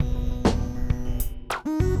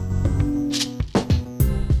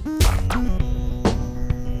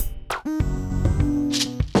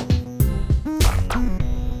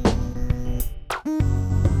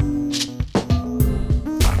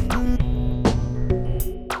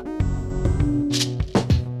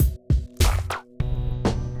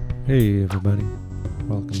Hey everybody,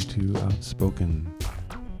 welcome to Outspoken.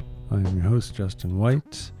 I am your host, Justin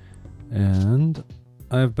White, and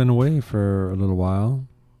I've been away for a little while,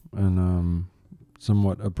 and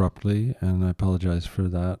somewhat abruptly, and I apologize for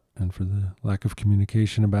that and for the lack of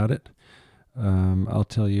communication about it. I'll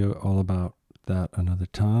tell you all about that another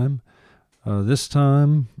time. This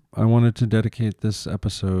time, I wanted to dedicate this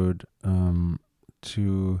episode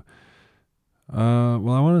to, I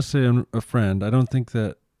want to say a friend. I don't think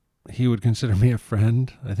that he would consider me a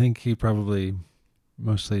friend. I think he probably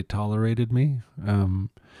mostly tolerated me.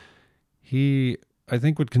 He, I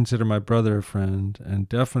think, would consider my brother a friend, and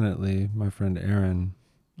definitely my friend Aaron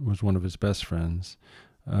was one of his best friends.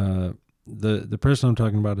 The person I'm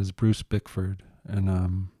talking about is Bruce Bickford,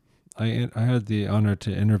 and I had the honor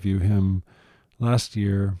to interview him last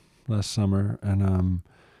summer, and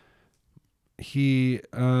he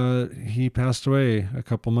passed away a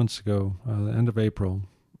couple months ago, the end of April,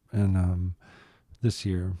 and this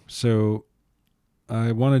year. So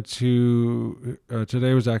I wanted to.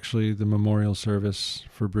 Today was actually the memorial service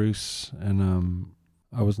for Bruce, and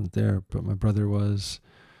I wasn't there, but my brother was,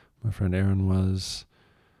 my friend Aaron was,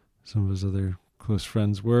 some of his other close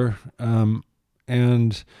friends were,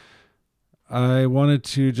 and I wanted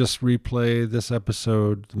to just replay this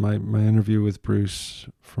episode, my interview with Bruce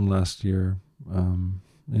from last year,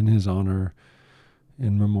 in his honor,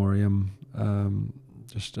 in memoriam,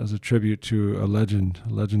 just as a tribute to a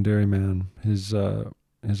legendary man. His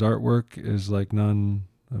artwork is like none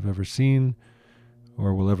I've ever seen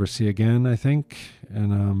or will ever see again, I think,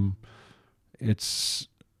 and it's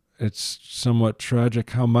somewhat tragic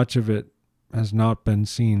how much of it has not been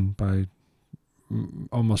seen by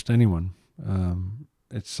almost anyone.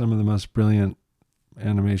 It's some of the most brilliant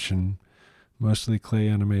animation, mostly clay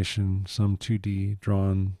animation, some 2D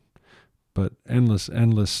drawn, but endless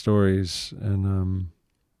stories, and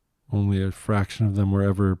only a fraction of them were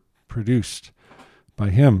ever produced by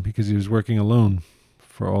him because he was working alone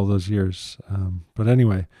for all those years. But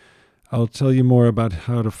anyway, I'll tell you more about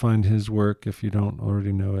how to find his work if you don't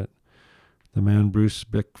already know it. The man Bruce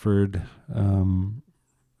Bickford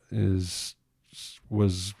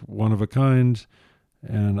was one of a kind,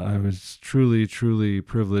 and I was truly, truly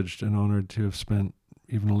privileged and honored to have spent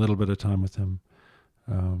even a little bit of time with him.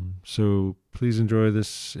 So please enjoy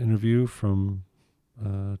this interview from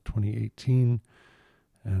 2018,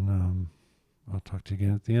 and I'll talk to you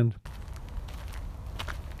again at the end.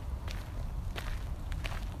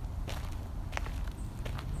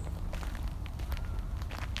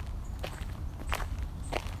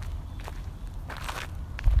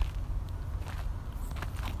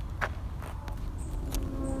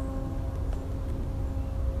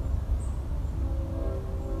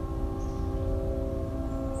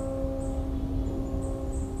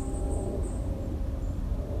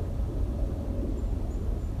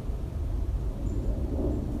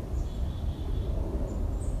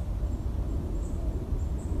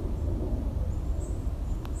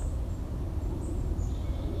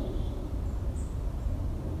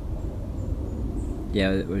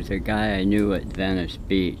 Yeah, it was a guy I knew at Venice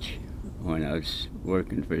Beach when I was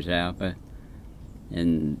working for Zappa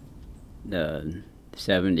in the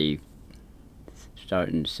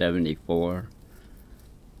starting 74.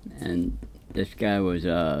 And this guy was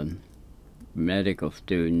a medical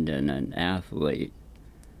student and an athlete.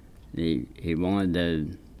 He wanted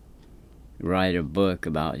to write a book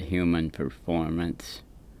about human performance,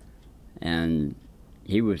 and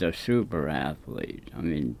he was a super athlete. I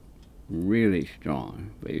mean, really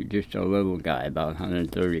strong, but he was just a little guy, about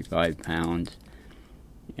 135 pounds,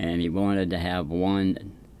 and he wanted to have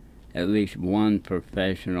at least one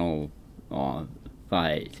professional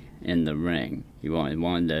fight in the ring. He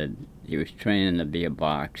was training to be a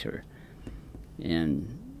boxer,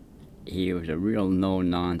 and he was a real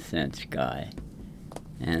no-nonsense guy.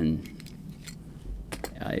 And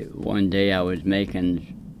one day I was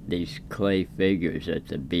making these clay figures at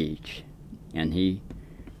the beach, and he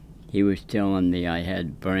was telling me I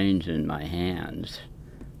had brains in my hands.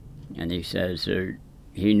 And he says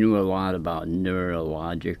he knew a lot about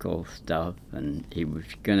neurological stuff, and he was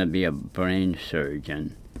going to be a brain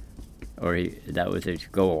surgeon, that was his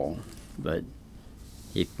goal. But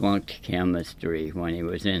he flunked chemistry when he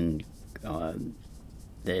was in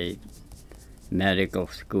the medical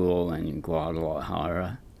school in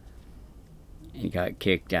Guadalajara. He got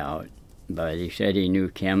kicked out. But he said he knew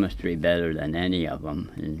chemistry better than any of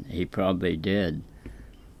them, and he probably did.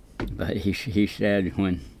 But he said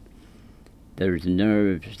when there's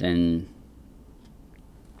nerves in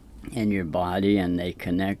your body and they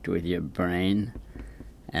connect with your brain,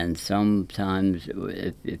 and sometimes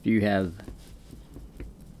if you have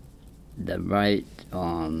the right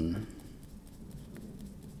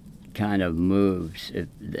kind of moves.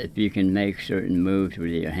 If you can make certain moves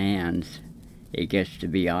with your hands, it gets to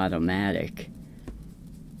be automatic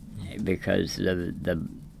because the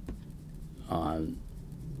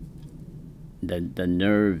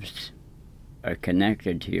nerves are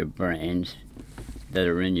connected to your brains that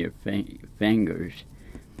are in your fingers.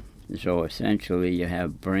 So essentially, you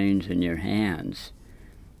have brains in your hands,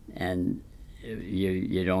 and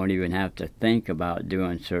you don't even have to think about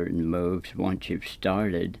doing certain moves once you've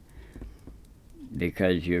started,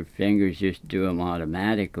 because your fingers just do them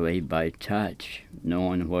automatically by touch,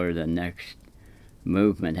 knowing where the next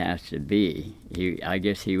movement has to be. I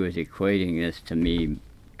guess he was equating this to me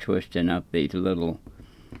twisting up these little,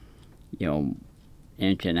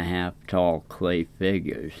 1.5-inch tall clay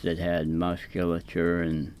figures that had musculature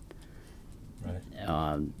and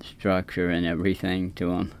structure and everything to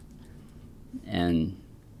them. And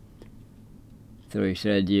so he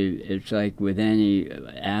said, it's like with any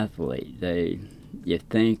athlete, you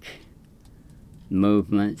think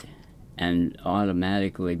movement, and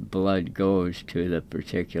automatically blood goes to the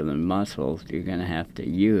particular muscles you're going to have to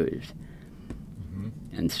use. Mm-hmm.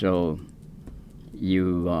 And so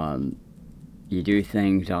you do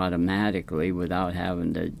things automatically without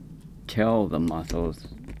having to tell the muscles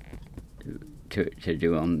to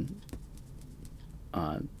do them.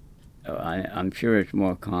 I'm sure it's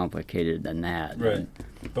more complicated than that. Right.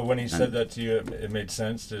 But when he said that to you, it made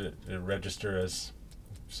sense to register as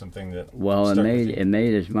something that... Well, it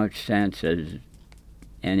made as much sense as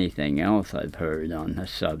anything else I've heard on the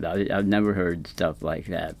subject. I've never heard stuff like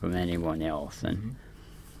that from anyone else, and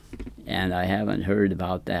I haven't heard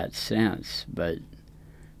about that since. But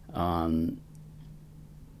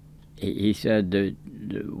he said that,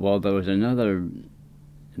 well, there was another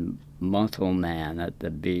muscle man at the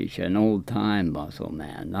beach, an old-time muscle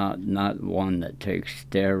man, not one that takes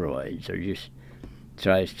steroids or just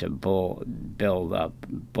tries to build up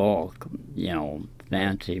bulk,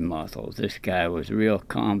 fancy muscles. This guy was real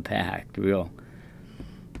compact, real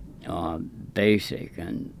basic,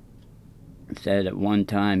 and said at one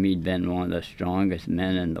time he'd been one of the strongest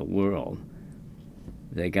men in the world.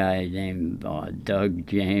 The guy named Doug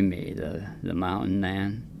Jamie, the mountain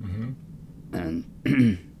man. Mm-hmm. And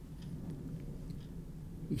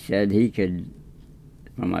he said he could,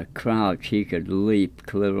 from a crouch, he could leap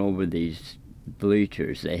clear over these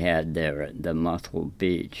bleachers they had there at the Muscle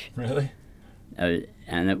Beach. Really?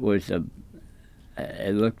 And it was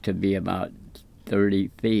it looked to be about 30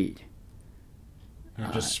 feet. You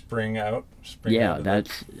just spring out?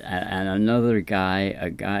 And another guy, a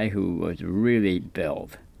guy who was really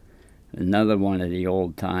built, another one of the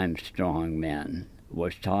old-time strong men,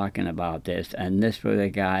 was talking about this, and this was a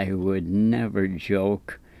guy who would never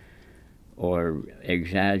joke or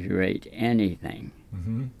exaggerate anything.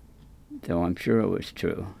 Mm-hmm. So I'm sure it was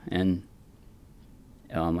true. And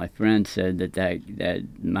my friend said that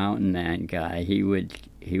mountain man guy, he was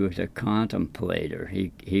a contemplator.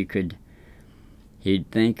 He'd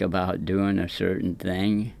think about doing a certain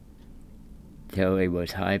thing till he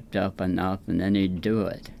was hyped up enough, and then he'd do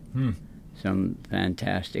it. Some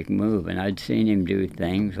fantastic move. And I'd seen him do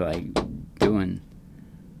things like doing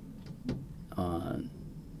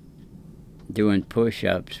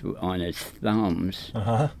push-ups on his thumbs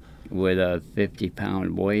with a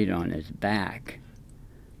 50-pound weight on his back.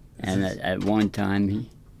 And at one time,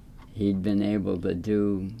 he'd been able to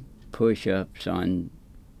do push-ups on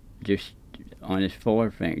his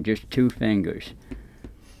forefinger, just 2 fingers.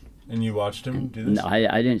 And you watched him do this? No,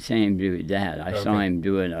 I didn't see him do that. I saw him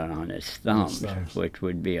do it on his thumbs, which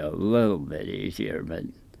would be a little bit easier, but...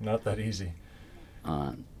 Not that easy.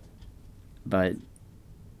 But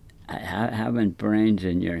having brains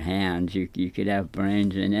in your hands, you could have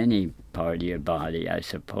brains in any part of your body, I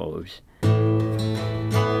suppose.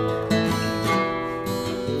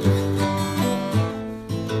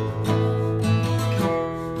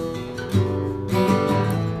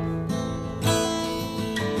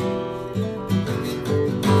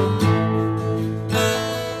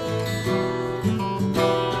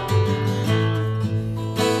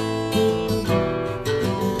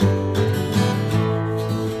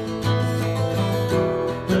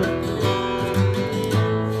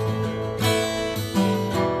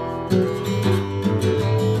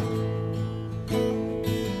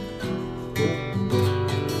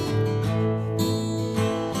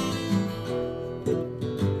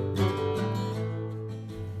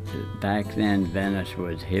 Back then, Venice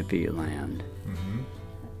was hippie land.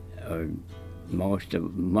 Much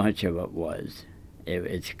of it was.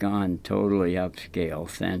 It's gone totally upscale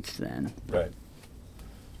since then. Right.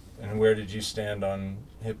 And where did you stand on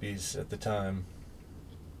hippies at the time?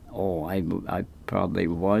 Oh, I probably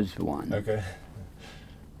was one. Okay.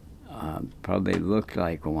 Probably looked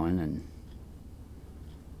like one, and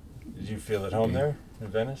did you feel at home there in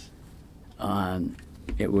Venice?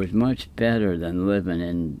 It was much better than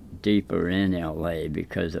living deeper in LA,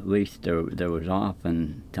 because at least there was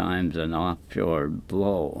often times an offshore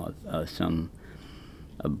blow, a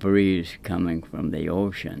breeze coming from the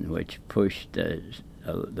ocean, which pushed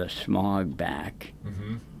the smog back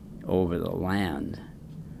over the land.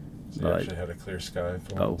 So you actually had a clear sky.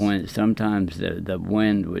 But when sometimes the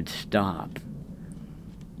wind would stop,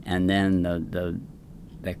 and then the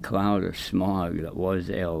cloud of smog that was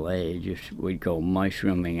LA just would go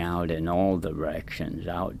mushrooming out in all directions,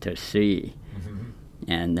 out to sea.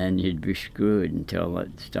 And then you'd be screwed until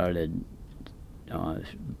it started,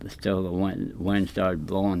 still the wind started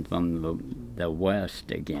blowing from the west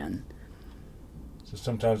again. So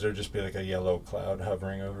sometimes there'd just be like a yellow cloud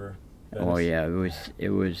hovering over Venice. Oh yeah, it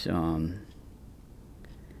was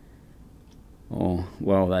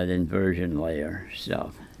that inversion layer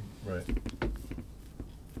stuff. Right.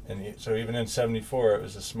 And so even in '74, it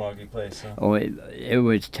was a smoggy place, huh? Oh, it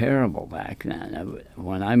was terrible back then.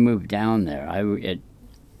 When I moved down there,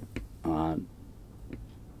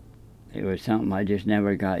 it was something I just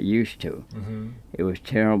never got used to. It was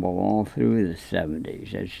terrible all through the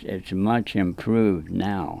 '70s. It's much improved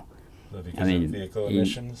now. So because of vehicle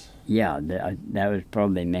emissions? Yeah, that was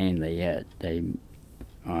probably mainly it. They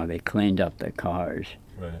cleaned up the cars.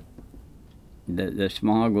 Right. The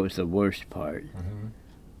smog was the worst part.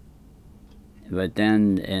 But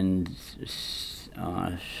then in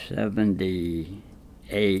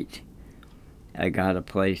 '78, I got a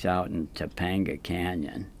place out in Topanga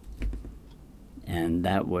Canyon, and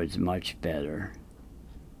that was much better.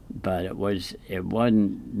 But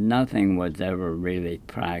nothing was ever really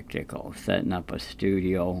practical. Setting up a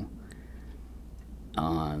studio,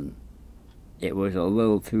 it was a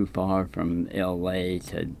little too far from LA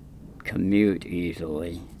to commute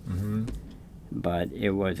easily. But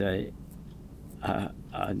it was a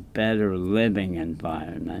better living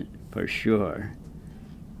environment for sure.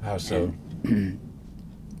 How so?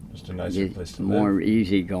 Just a nicer place to live. More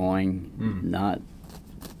easygoing, not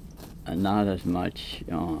as much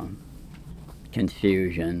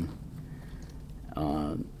confusion,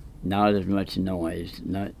 not as much noise,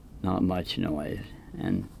 not much noise,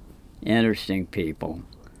 and interesting people,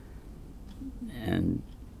 and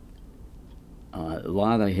a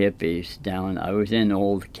lot of hippies down. I was in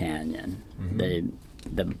Old Canyon,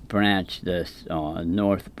 the branch, this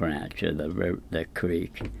north branch of the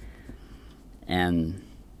creek, and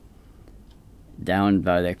down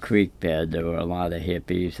by the creek bed there were a lot of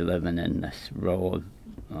hippies living in this row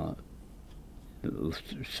of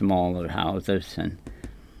smaller houses,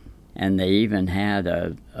 and they even had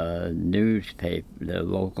a newspaper, the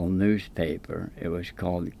local newspaper. It was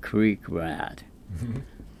called Creek Rat.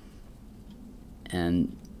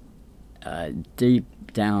 And deep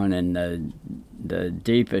down in the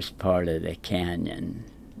deepest part of the canyon,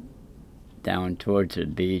 down towards the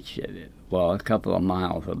beach, well, a couple of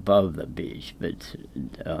miles above the beach, but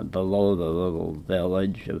below the little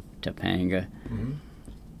village of Topanga,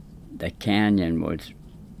 the canyon was,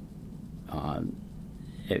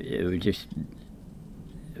 it was just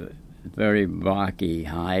very rocky,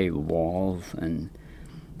 high walls and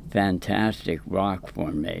fantastic rock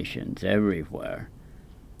formations everywhere.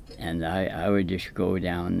 And I would just go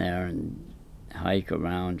down there and hike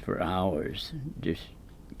around for hours, just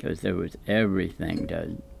because there was everything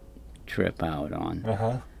to trip out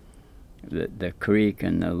on. The creek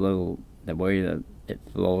and the way that it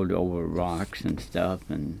flowed over rocks and stuff.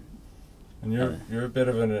 And you're a bit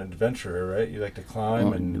of an adventurer, right? You like to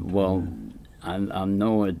climb I'm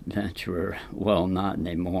no adventurer. Well, not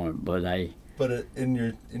anymore, but But in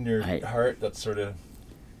your heart, that's sort of.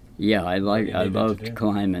 Yeah, I loved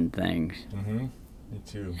climbing things. Me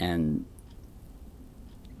too. And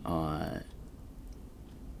I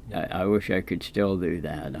wish I could still do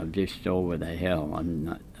that. I'm just over the hill. I'm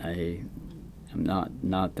not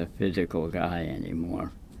the physical guy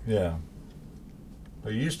anymore. Yeah.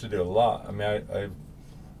 But you used to do a lot. I mean,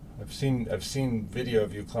 I've seen video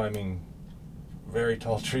of you climbing very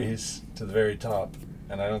tall trees to the very top,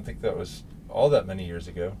 and I don't think that was all that many years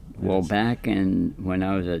ago. Well, back when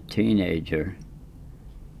I was a teenager,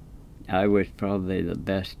 I was probably the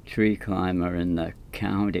best tree climber in the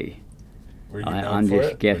county. Were you known I'm for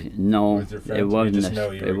just it? guessing. No, it wasn't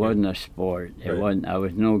it wasn't a sport. It wasn't. I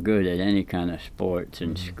was no good at any kind of sports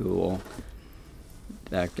in school. In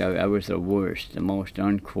fact, I was the worst, the most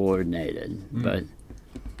uncoordinated. But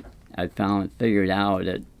I figured out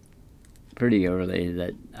that pretty early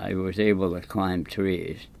that I was able to climb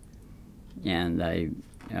trees, and I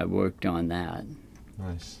worked on that.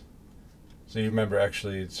 Nice. So you remember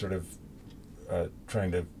actually sort of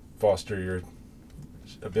trying to foster your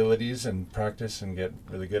abilities and practice and get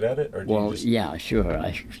really good at it? Or do you just... yeah, sure.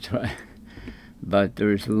 I try. But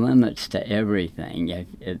there's limits to everything.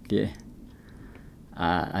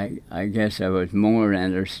 I guess I was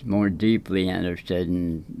more deeply interested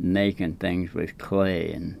in making things with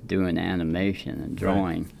clay and doing animation and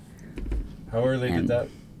drawing. Right. How early did that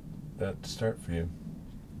start for you?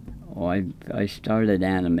 Oh, I started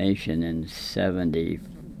animation in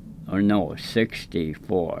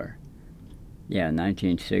 64. Yeah,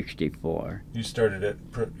 1964. You started it,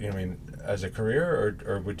 you mean, as a career,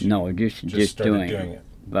 or would you? No, just started doing it.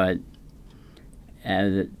 But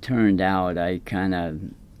as it turned out, I kind of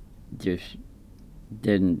just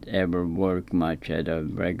didn't ever work much at a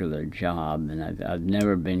regular job, and I've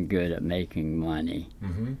never been good at making money.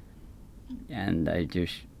 Mm-hmm. And I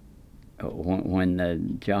just, when the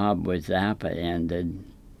job with Zappa ended,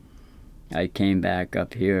 I came back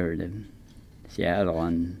up here to Seattle,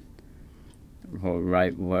 and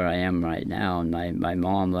right where I am right now, and my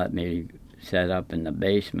mom let me set up in the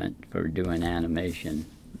basement for doing animation,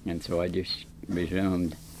 and so I just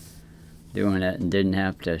resumed doing it and didn't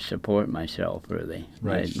have to support myself really.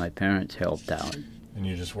 Right. My parents helped out. And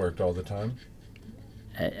you just worked all the time?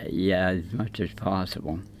 Yeah, as much as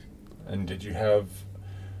possible. And did you have...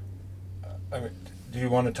 I mean, do you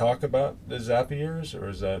want to talk about the Zappa years, or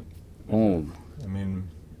is that... Oh. I mean...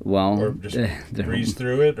 Well... Or just breeze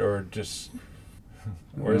through it, or just...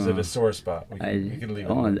 Or is it a sore spot? We can leave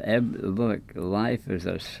it. Look, life is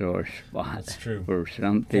a sore spot. That's true. For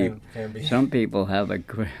some people. Can be. Some people have a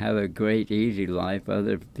great, easy life.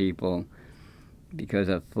 Other people, because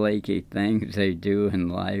of flaky things they do in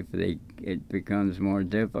life, it becomes more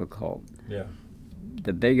difficult. Yeah.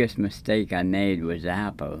 The biggest mistake I made with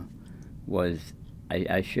Zappa was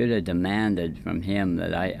I should have demanded from him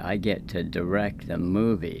that I get to direct the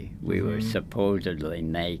movie we were supposedly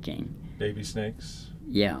making. Baby Snakes?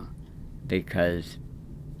 Yeah, because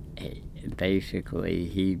basically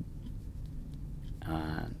he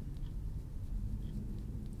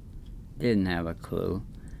didn't have a clue.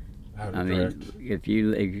 How to I direct. mean, if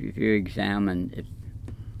you examine,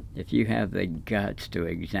 if you have the guts to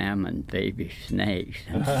examine Baby Snakes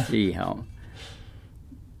and see how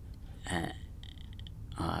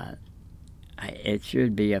it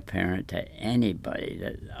should be apparent to anybody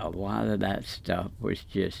that a lot of that stuff was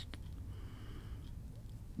just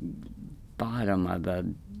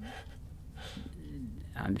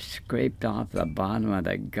I'm scraped off the bottom of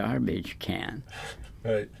the garbage can.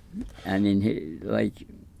 Right. I mean,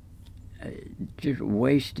 just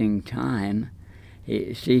wasting time.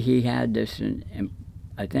 He had this,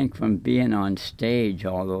 I think from being on stage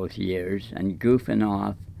all those years and goofing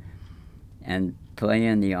off and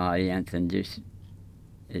playing the audience and just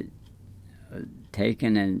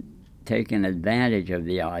taking advantage of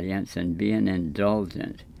the audience and being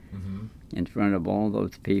indulgent in front of all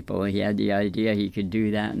those people. He had the idea he could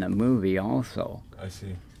do that in a movie also. I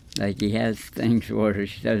see. Like he has things where he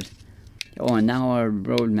says, oh, and now our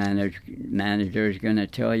road manager is going to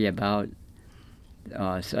tell you about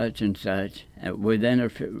such and such, with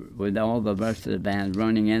all the rest of the band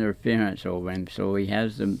running interference over him. So he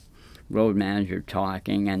has the road manager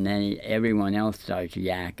talking, and then everyone else starts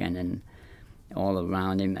yakking and all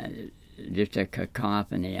around him, just a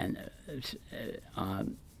cacophony, and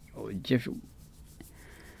just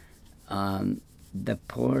the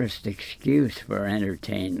poorest excuse for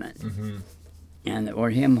entertainment. Or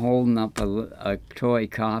him holding up a toy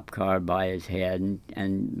cop car by his head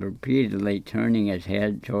and repeatedly turning his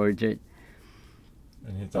head towards it.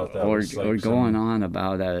 And he thought that was like or going on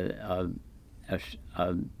about a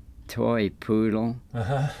toy poodle.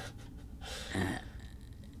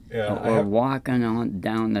 Or walking on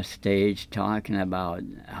down the stage talking about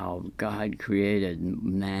how God created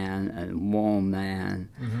man and woman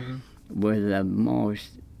with the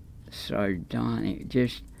most sardonic,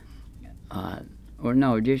 just a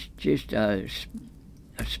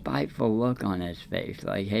spiteful look on his face,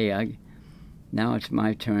 like, hey, now it's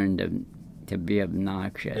my turn to be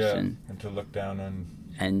obnoxious, and to look down on.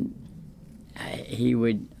 And he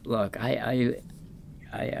would look. I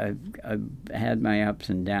had my ups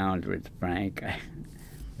and downs with Frank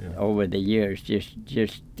over the years. Just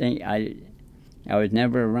think, I was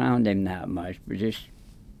never around him that much, but just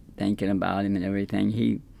thinking about him and everything,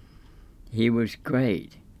 he was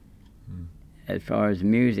great. As far as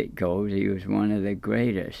music goes, he was one of the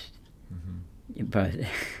greatest. But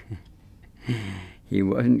he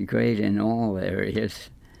wasn't great in all areas.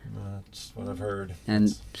 That's what I've heard.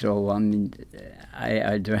 And so, I mean,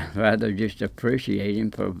 I'd rather just appreciate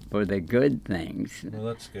him for the good things. Well,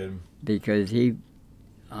 that's good. Because he,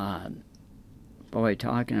 boy,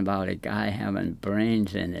 talking about a guy having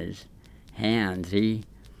brains in his hands, he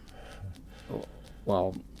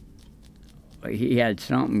had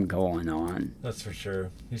something going on. That's for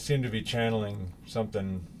sure. He seemed to be channeling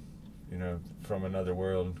something, from another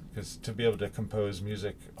world. Because to be able to compose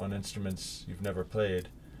music on instruments you've never played,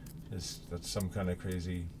 that's some kind of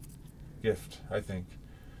crazy gift, I think.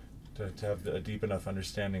 To have a deep enough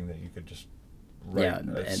understanding that you could just write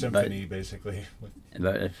a symphony, basically.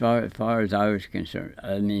 But as far as I was concerned,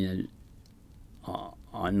 I mean,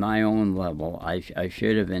 on my own level, I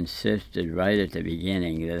should have insisted right at the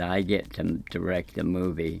beginning that I get to direct the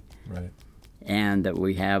movie, right, and that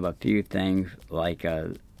we have a few things like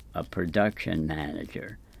a production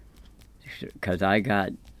manager, because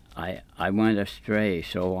I went astray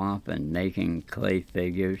so often making clay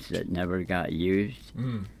figures that never got used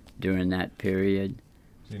during that period.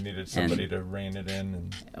 So you needed somebody to rein it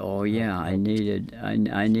in. I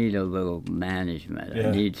need a little management. Yeah.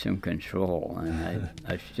 I need some control, and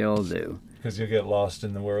I still do. Because you'll get lost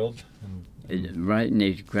in the world. Writing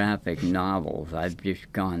these graphic novels, I've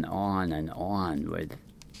just gone on and on with.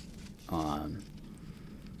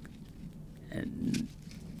 And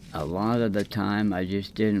a lot of the time, I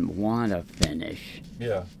just didn't want to finish.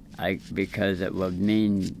 Yeah. Because it would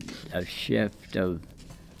mean a shift of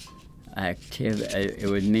activity. It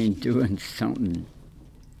would mean doing something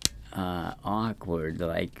awkward,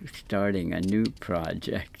 like starting a new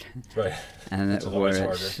project. Right. And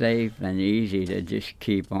where it's safe and easy to just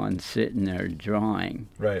keep on sitting there drawing.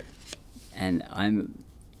 Right. And I'm,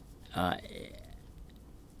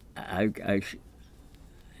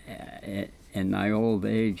 in my old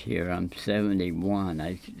age here, I'm 71.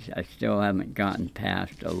 I still haven't gotten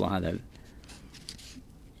past a lot of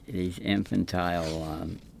these infantile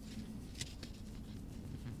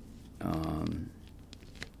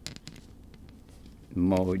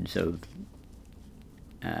modes of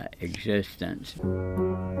existence.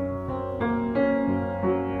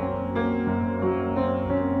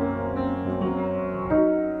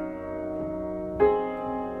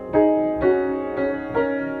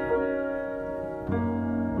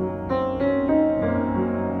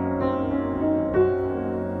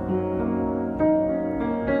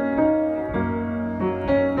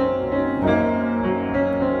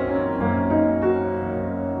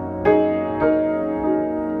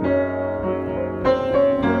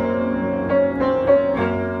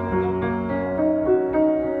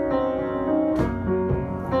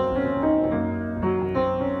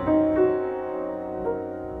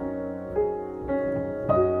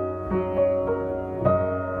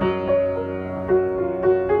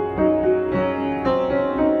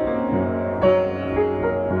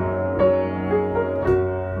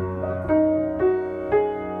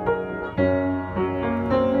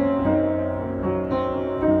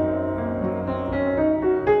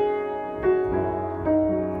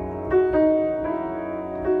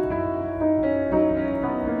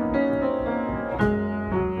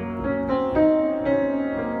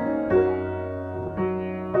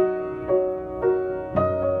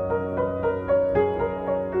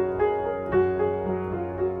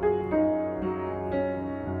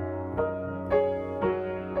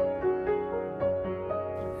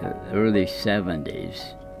 Early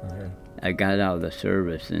 70s. Okay. I got out of the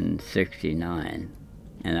service in 69,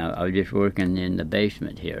 and I was just working in the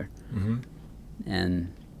basement here. Mm-hmm.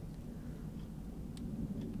 And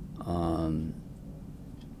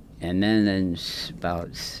then in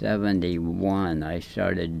about 71, I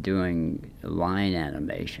started doing line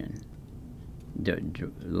animation,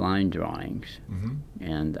 line drawings. Mm-hmm.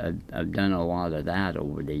 And I've done a lot of that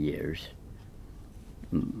over the years.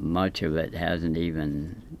 Much of it hasn't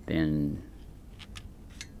even been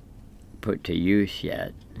put to use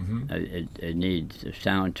yet. Mm-hmm. It needs the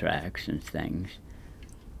soundtracks and things.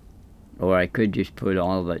 Or I could just put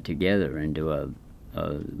all of it together into a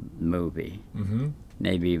movie. Mm-hmm.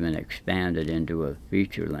 Maybe even expand it into a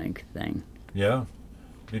feature-length thing. Yeah.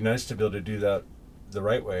 It'd be nice to be able to do that the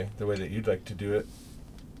right way, the way that you'd like to do it.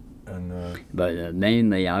 But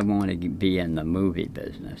mainly I want to be in the movie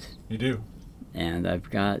business. You do? And I've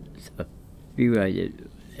got a few ideas.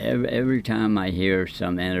 Every time I hear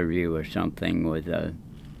some interview or something with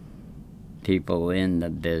people in the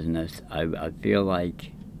business, I feel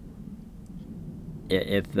like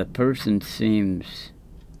if the person seems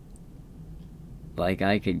like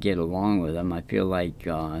I could get along with them, I feel like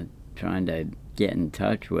trying to get in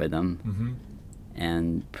touch with them. Mm-hmm.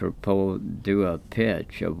 and do a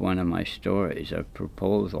pitch of one of my stories, a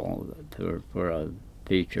proposal for a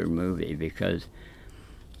feature movie, because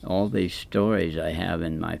all these stories I have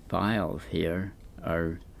in my files here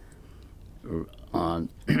are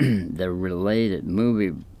they're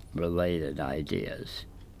movie-related ideas.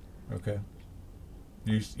 Okay.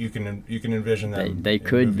 You can envision them. They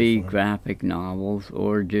could be form. graphic novels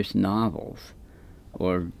or just novels,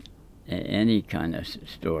 or any kind of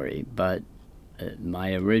story. But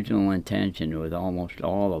my original intention with almost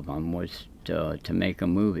all of them was to make a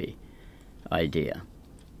movie idea,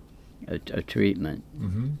 a treatment.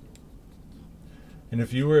 Mm-hmm. And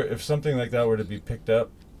if something like that were to be picked up,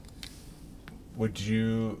 would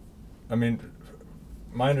you? I mean,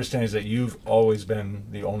 my understanding is that you've always been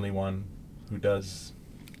the only one who does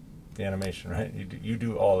the animation, right? You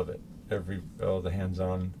do all of it, all the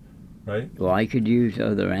hands-on, right? Well, I could use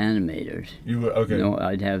other animators. You would, okay? No,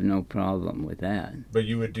 I'd have no problem with that. But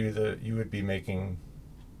you would be making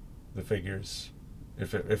the figures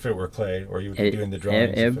if it were clay, or you would be doing the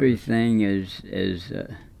drawings. Everything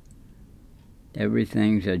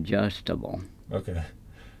everything's adjustable. Okay.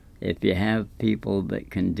 If you have people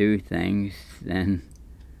that can do things, then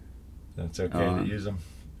it's okay to use them.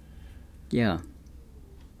 Yeah.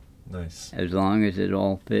 Nice. As long as it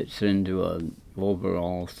all fits into an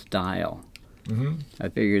overall style. Mm-hmm. I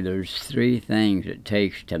figure there's 3 things it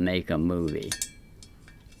takes to make a movie: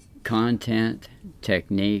 content,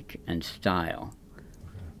 technique, and style.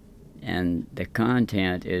 Okay. And the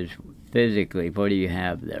content is physically, what do you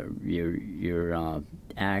have there? Your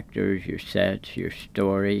actors, your sets, your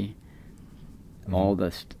story, mm-hmm. all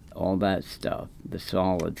that stuff, the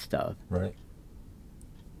solid stuff. Right.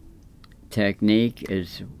 Technique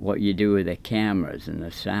is what you do with the cameras and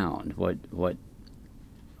the sound. What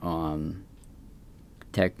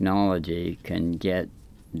technology can get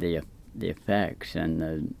the effects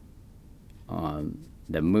and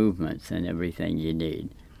the movements and everything you need.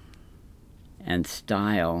 And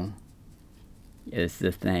style is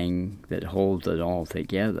the thing that holds it all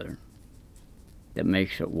together, that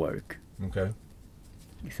makes it work. Okay.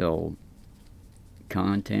 So,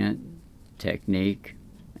 content, technique,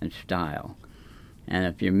 and style. And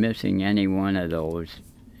if you're missing any one of those,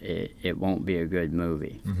 it won't be a good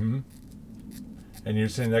movie. Mm-hmm. And you're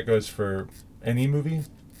saying that goes for any movie,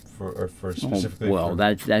 or for specifically? Well,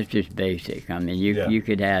 that's just basic. I mean, you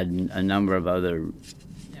could add a number of other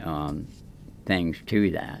things to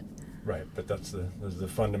that. Right, but those are the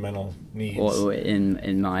fundamental needs. Well,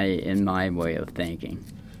 in my way of thinking,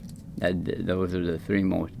 those are the 3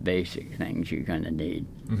 most basic things you're going to need.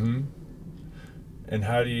 Mm-hmm. And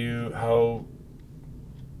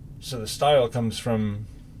so the style comes from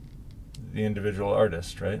the individual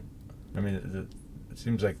artist, right? I mean, it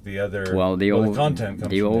seems like the content comes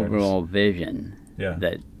the from overall vision Yeah.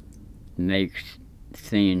 that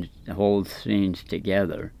holds scenes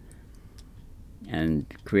together and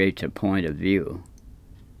creates a point of view.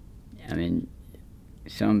 I mean,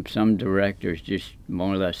 some directors just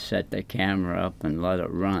more or less set the camera up and let it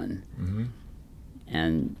run. Mm-hmm.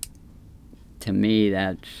 And to me,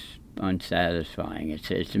 that's unsatisfying. It's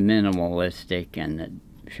minimalistic, and it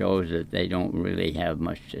shows that they don't really have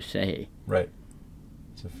much to say. Right.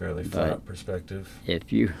 It's a fairly flat perspective.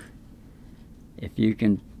 If you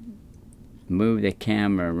can move the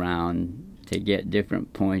camera around to get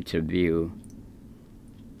different points of view,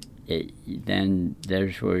 then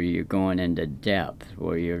there's where you're going into depth,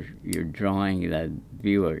 where you're drawing the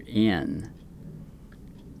viewer in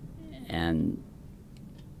and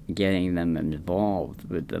getting them involved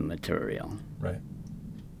with the material. Right.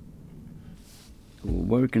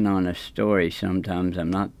 Working on a story, sometimes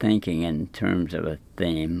I'm not thinking in terms of a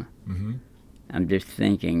theme. Mm-hmm. I'm just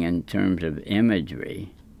thinking in terms of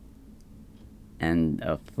imagery and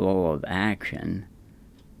a flow of action.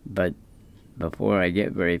 But before I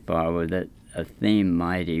get very far with it, a theme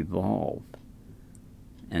might evolve.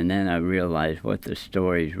 And then I realize what the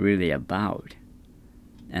story's really about.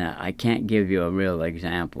 And I can't give you a real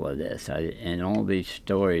example of this. In all these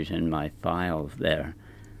stories in my files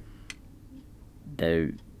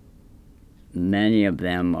many of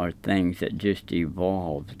them are things that just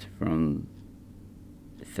evolved from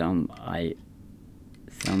some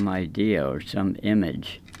idea or some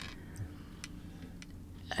image.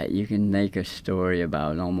 You can make a story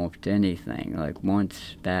about almost anything. Like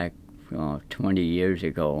once back 20 years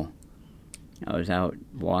ago, I was out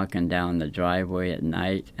walking down the driveway at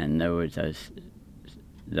night, and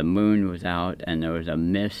the moon was out, and there was a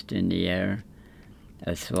mist in the air,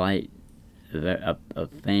 a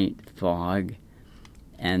faint fog,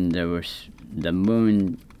 and the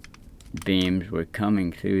moon beams were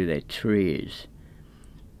coming through the trees,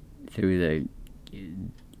 through the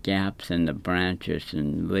gaps in the branches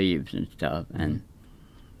and leaves and stuff, and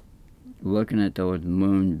looking at those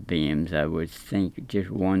moonbeams, I was thinking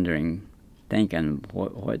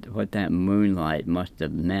what that moonlight must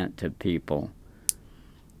have meant to people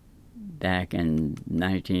back in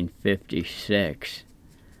 1956,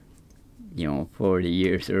 40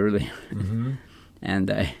 years earlier. Mm-hmm.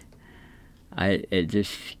 And it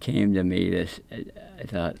just came to me I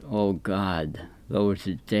thought, oh God, those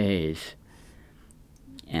days.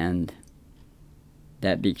 And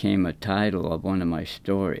that became a title of one of my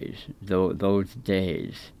stories, Those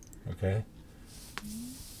Days. Okay.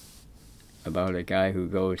 About a guy who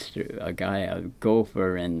goes through, a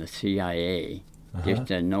gopher in the CIA, just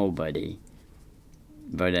a nobody,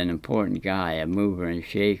 but an important guy, a mover and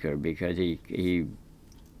shaker, because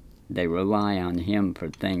they rely on him for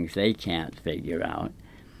things they can't figure out.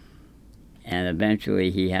 And eventually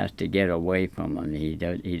he has to get away from them. He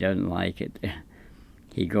doesn't like it.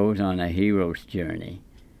 He goes on a hero's journey,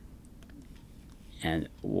 and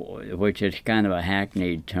which is kind of a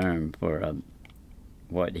hackneyed term for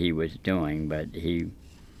what he was doing, but he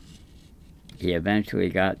eventually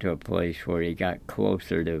got to a place where he got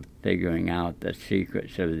closer to figuring out the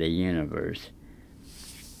secrets of the universe.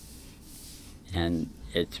 And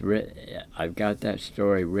I've got that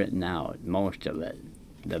story written out, most of it.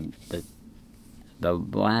 The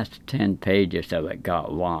last 10 pages of it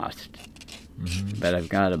got lost. Mm-hmm. But I've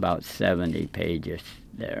got about 70 pages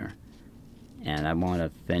there, and I want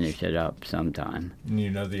to finish it up sometime. And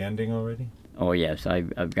you know the ending already? Oh yes,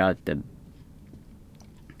 I've got the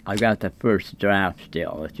first draft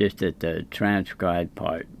still. It's just that the transcribed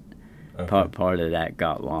part of that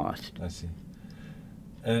got lost. I see.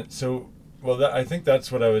 And so, I think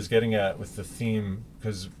that's what I was getting at with the theme,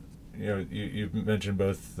 because you mentioned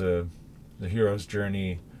both the hero's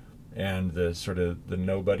journey and the sort of the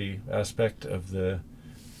nobody aspect of the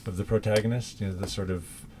protagonist. The sort of,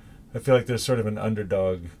 I feel like there's sort of an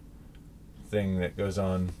underdog thing that goes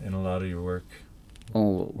on in a lot of your work.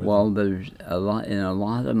 Oh well, there's a lot in a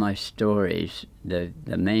lot of my stories. The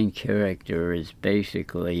main character is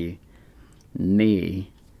basically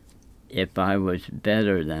me, if I was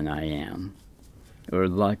better than I am, or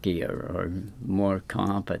luckier, or more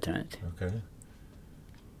competent. Okay.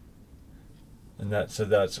 And that's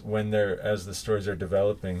when as the stories are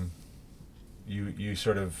developing, you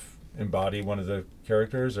sort of embody one of the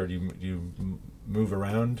characters, or do you move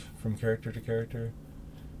around from character to character?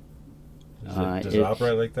 Does it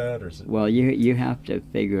operate like that, or is it? Well, you have to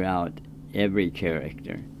figure out every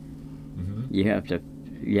character. Mm-hmm.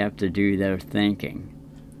 You have to do their thinking.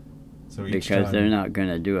 So each because time, they're not going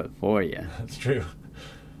to do it for you. That's true.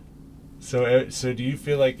 So do you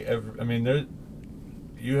feel like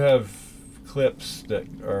you have clips that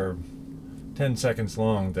are 10 seconds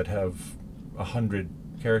long that have 100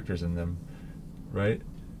 characters in them, right?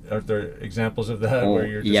 Are there examples of that where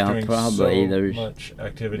you're just doing probably. There's much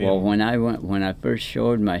activity? Well, when I first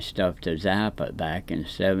showed my stuff to Zappa back in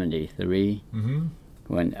 '73, mm-hmm.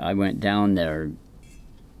 when I went down there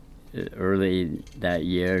early that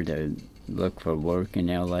year to look for work in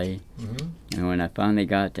L.A., mm-hmm. and when I finally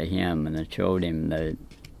got to him and I showed him the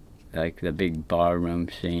big barroom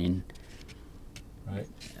scene, right,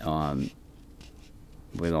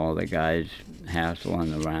 with all the guys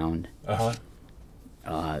hassling around. Uh-huh.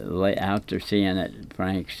 After seeing it,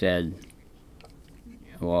 Frank said,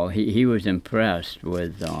 well, he was impressed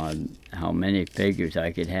with how many figures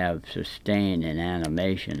I could have sustained in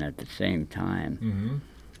animation at the same time. Mm-hmm.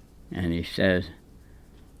 And he says,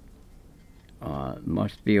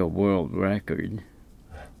 must be a world record.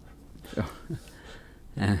 So,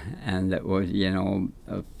 and that was,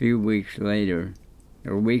 a few weeks later,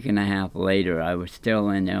 or a week and a half later, I was still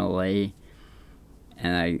in L.A.,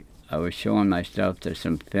 and I was showing my stuff to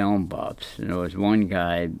some film buffs, and there was one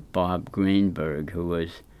guy, Bob Greenberg, who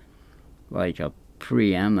was like a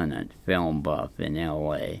preeminent film buff in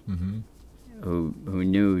L.A., mm-hmm. who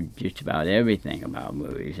knew just about everything about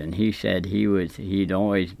movies, and he said he'd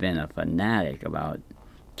always been a fanatic about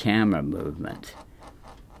camera movements,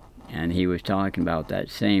 and he was talking about that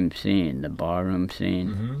same scene, the barroom scene,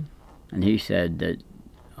 mm-hmm. and he said that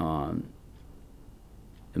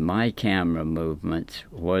my camera movements,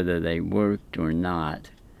 whether they worked or not,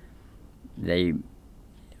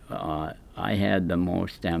 I had the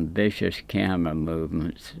most ambitious camera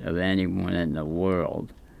movements of anyone in the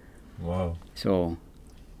world. Wow. So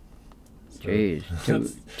geez,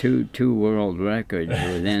 two world records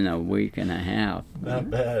within a week and a half. Not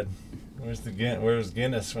bad. Where was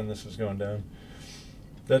Guinness when this was going down?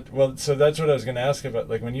 So that's what I was going to ask about.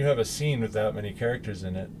 Like when you have a scene with that many characters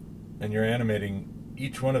in it, and you're animating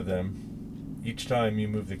each one of them, each time you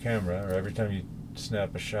move the camera or every time you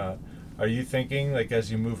snap a shot, are you thinking, like,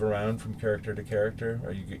 as you move around from character to character,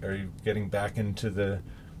 are you getting back into the,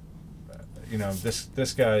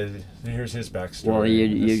 this guy, here's his backstory? Well,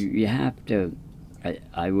 you have to.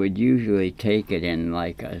 I would usually take it in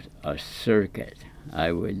like a circuit.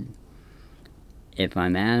 I would, if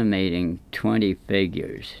I'm animating 20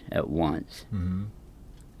 figures at once, Mm-hmm.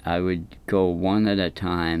 I would go one at a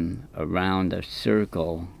time around a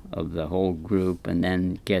circle of the whole group and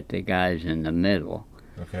then get the guys in the middle.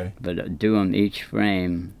 Okay. But do them each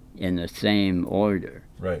frame in the same order.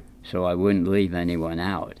 Right. So I wouldn't leave anyone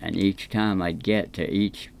out. And each time I'd get to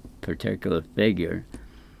each particular figure,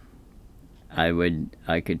 I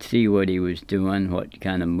could see what he was doing, what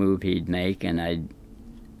kind of move he'd make, and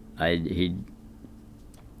I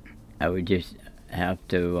would just have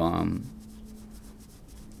to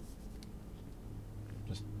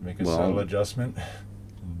Just make a subtle adjustment.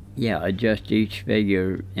 Yeah, adjust each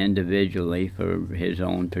figure individually for his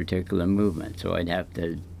own particular movement. So I'd have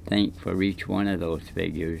to think for each one of those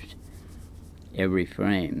figures every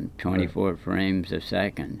frame, 24 frames a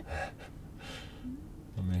second.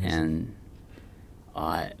 Amazing. And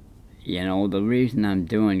the reason I'm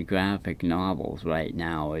doing graphic novels right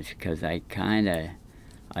now is because I kind of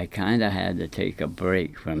had to take a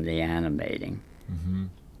break from the animating. Mm-hmm.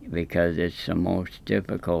 Because it's the most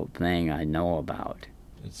difficult thing I know about.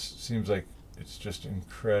 It seems like it's just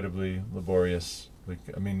incredibly laborious. Like,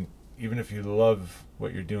 I mean, even if you love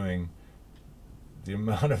what you're doing, the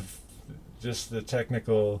amount of just the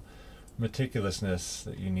technical meticulousness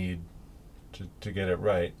that you need to get it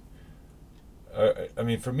right. I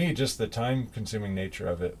mean, for me, just the time-consuming nature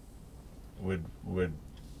of it would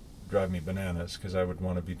drive me bananas, because I would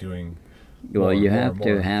want to be doing more, you more, have more,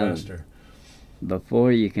 to have faster.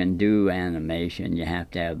 Before you can do animation, you have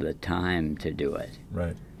to have the time to do it.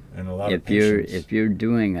 Right, and a lot of patience. If you're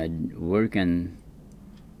working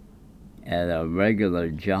at a regular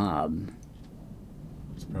job,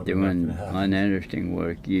 doing uninteresting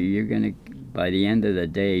work, you're gonna, by the end of the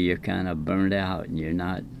day, you're kind of burned out, and you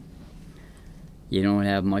don't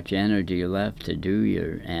have much energy left to do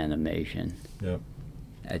your animation. Yep.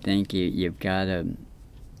 I think you've got to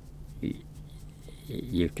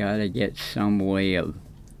get some way of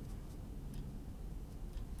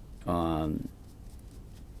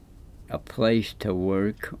a place to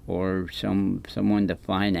work or someone to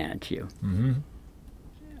finance you. Mm-hmm.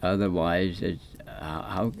 Otherwise, it's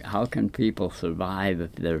how can people survive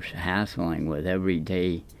if they're hassling with every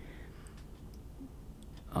day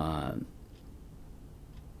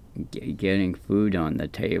getting food on the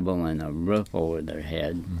table and a roof over their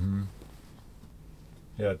head? Mm-hmm.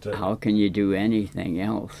 Yeah. How can you do anything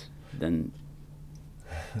else than?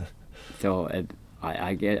 So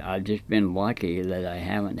I've just been lucky that I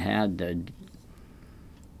haven't had to.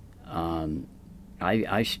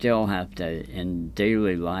 I still have to, in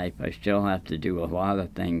daily life, I still have to do a lot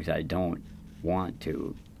of things I don't want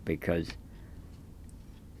to, because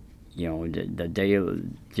the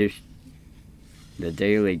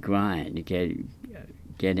daily grind,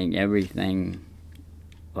 getting everything.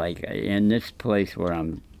 Like in this place where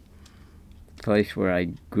I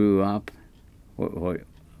grew up,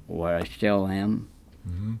 where I still am,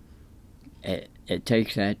 mm-hmm. it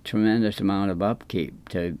takes that tremendous amount of upkeep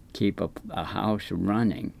to keep a house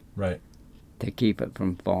running. Right. To keep it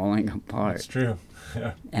from falling apart. That's true.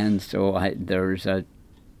 Yeah. And so there's a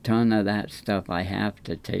ton of that stuff I have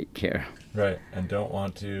to take care of. Right, and don't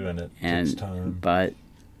want to, and it takes time. But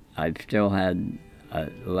I've still had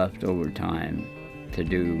leftover time to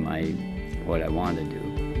do what I want to do.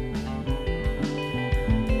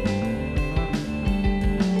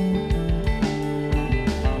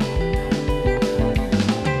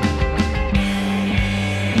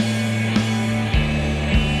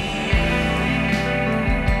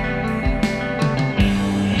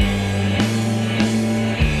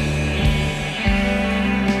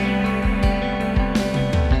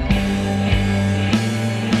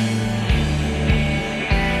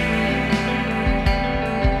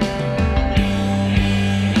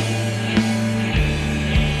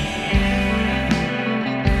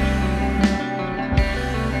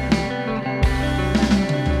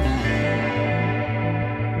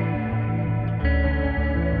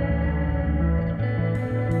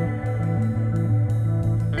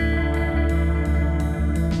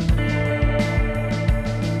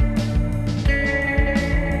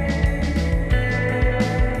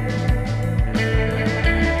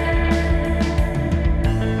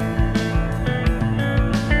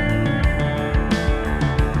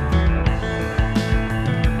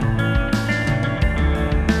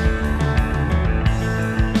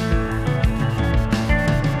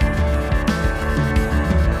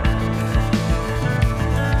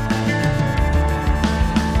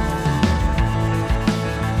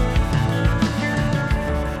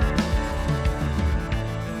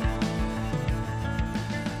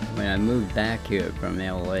 when I moved back here from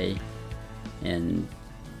LA in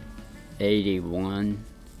 81,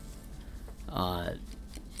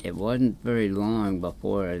 it wasn't very long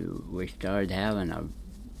before we started having a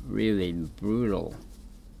really brutal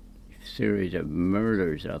series of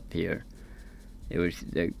murders up here. It was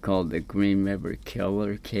called the Green River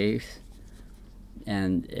Killer case,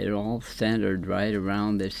 and it all centered right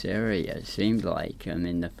around this area, it seemed like. I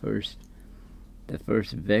mean, the first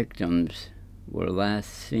victims were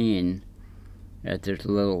last seen at this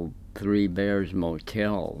little Three Bears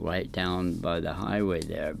motel right down by the highway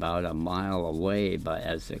there, about a mile away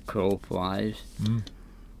as the crow flies.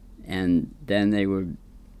 And then they were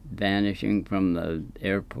vanishing from the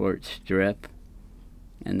airport strip,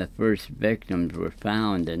 and the first victims were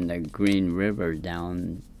found in the Green River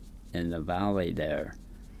down in the valley there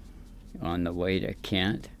on the way to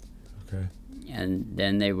Kent. Okay. And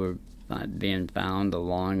then they were being found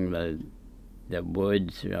along the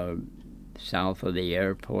woods south of the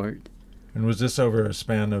airport. And was this over a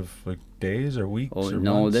span of like days or weeks? Oh, or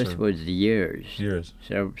no, months, this or was years. years.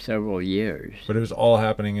 Several years. But it was all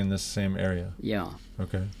happening in this same area. Yeah.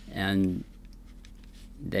 Okay. And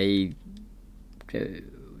they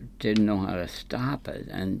didn't know how to stop it,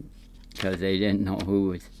 and because they didn't know who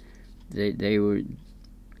was. They were.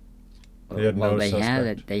 They had no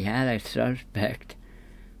suspect. They had a suspect,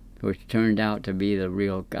 which turned out to be the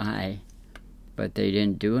real guy, but they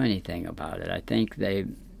didn't do anything about it. I think the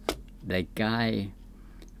guy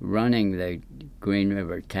running the Green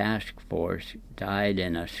River Task Force died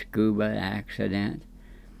in a scuba accident,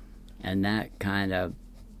 and that kind of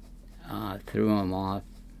threw him off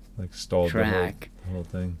Like stalled track. the whole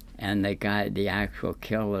thing. And the actual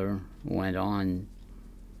killer, went on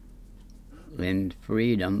in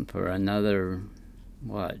freedom for another,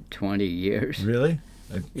 20 years? Really?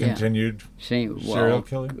 A Yeah. continued serial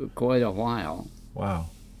killer? Quite a while. Wow.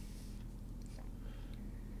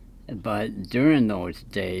 But during those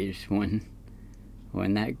days, when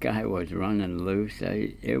that guy was running loose,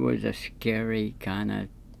 it was a scary kind of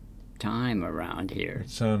time around here. It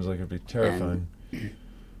sounds like it'd be terrifying.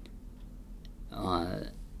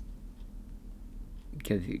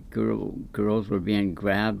 Because girls were being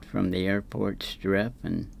grabbed from the airport strip,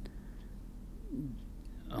 and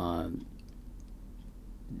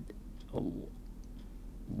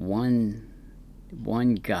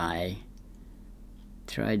one guy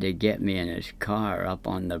tried to get me in his car up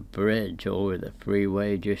on the bridge over the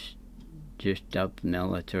freeway, just up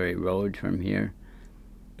Military Road from here.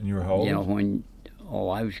 And you were how old? You know,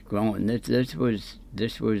 I was growing. This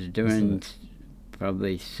was during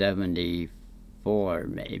probably 74,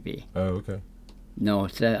 maybe. Oh, okay. No,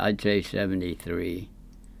 I'd say 73.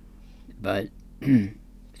 But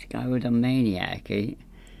this guy was a maniac.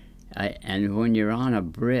 And when you're on a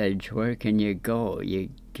bridge, where can you go? You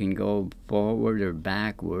can go forward or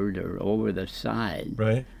backward or over the side.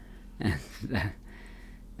 Right.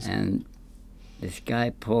 And this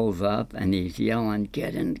guy pulls up and he's yelling,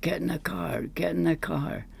 get in the car, get in the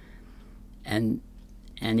car. And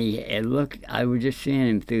it looked, I was just seeing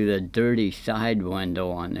him through the dirty side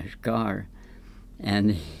window on his car.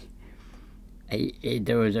 And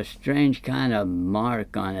there was a strange kind of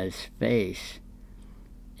mark on his face.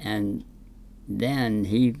 And then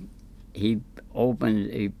he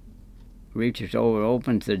reaches over,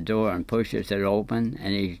 opens the door and pushes it open,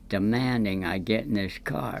 and he's demanding I get in his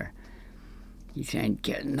car. He's saying,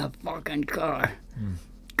 get in the fucking car.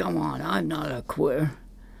 Come on, I'm not a quitter.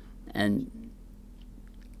 And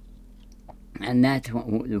that's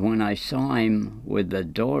when I saw him with the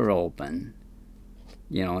door open,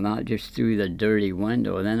 not just through the dirty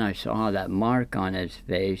window. Then I saw that mark on his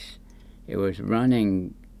face. It was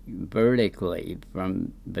running vertically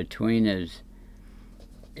from between his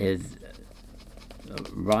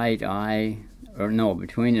right eye,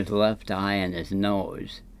 between his left eye and his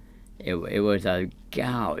nose. It was a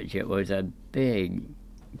gouge. It was a big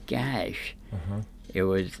gash. Uh-huh. It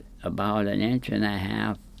was about 1.5 inches,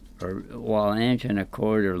 or 1.25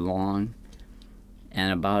 inches long,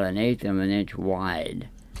 and about 1/8 of an inch wide.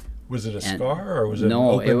 Was it a scar or was it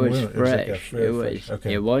no? an open It was wound? fresh.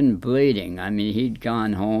 Okay. It wasn't bleeding. I mean, he'd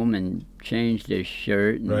gone home and changed his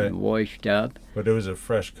shirt and washed up. But it was a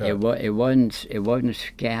fresh cut. It wasn't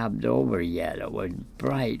scabbed over yet. It was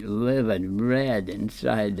bright, livid red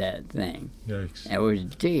inside that thing. Yikes. It was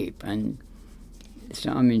deep, and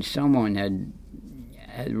someone had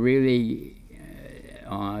really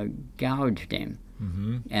gouged him.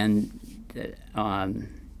 Mm-hmm. And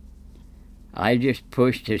I just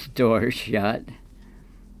pushed his door shut,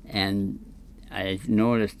 and I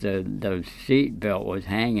noticed the seat belt was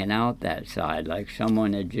hanging out that side, like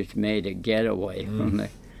someone had just made a getaway from the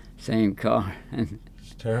Same car.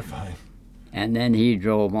 It's terrifying. And then he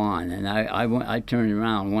drove on, and I turned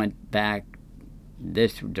around, went back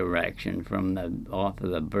this direction off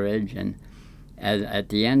of the bridge, and at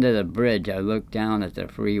the end of the bridge, I looked down at the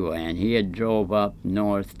freeway, and he had drove up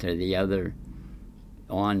north to the other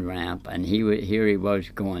on-ramp, and here he was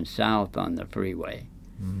going south on the freeway.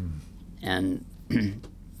 And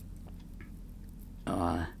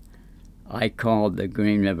I called the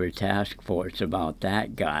Green River Task Force about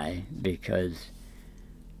that guy because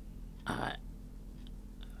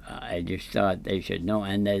I just thought they should know.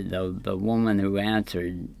 And the woman who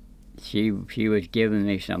answered, she was giving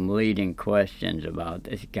me some leading questions about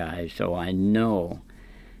this guy, so I know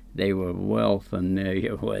they were well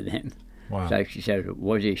familiar with him. Wow. So she said,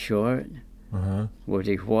 was he short? Was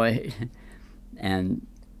he white? And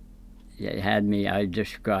it had me, I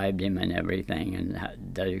described him and everything,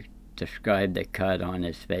 and described the cut on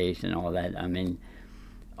his face and all that. I mean,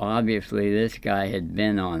 obviously this guy had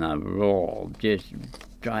been on a roll, just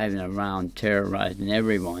driving around terrorizing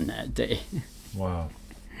everyone that day. Wow.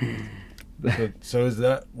 So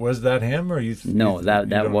was that him, or you? No,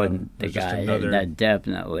 that wasn't the It's just guy. another- That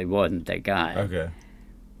definitely wasn't the guy. Okay.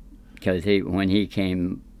 Because when he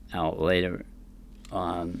came out later,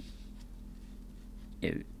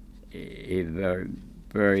 he very,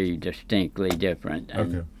 very distinctly different,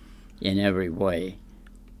 and Okay. in every way.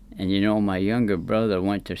 And you know, my younger brother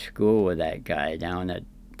went to school with that guy down at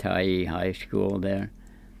Tyee High School there.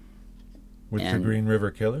 With the And- Green River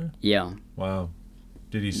Killer? Yeah, Wow.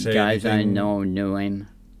 Did he say guys I anything? know knew him.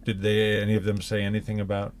 Did any of them say anything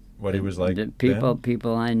about what he was like? The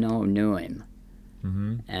people I know knew him,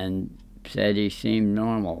 Mm-hmm. and said he seemed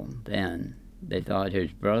normal then. They thought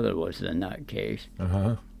his brother was the nutcase.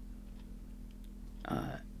 Uh-huh.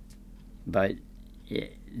 But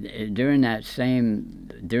during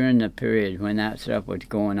the period when that stuff was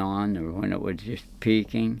going on, or when it was just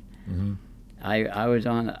peaking, Mm-hmm. I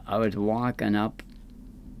was walking up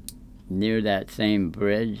near that same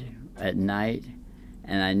bridge at night,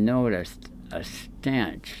 and I noticed a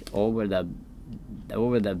stench over the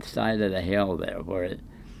side of the hill there, where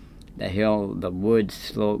the woods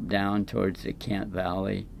sloped down towards the Kent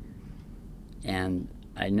Valley, and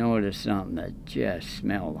I noticed something that just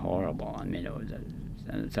smelled horrible. I mean, it was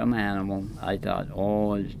some animal. I thought,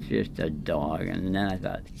 oh, it's just a dog, and then I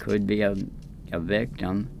thought, could be a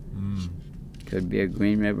victim, could be a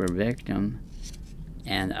Green River victim,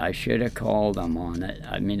 and I should have called them on it.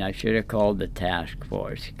 I mean, I should have called the task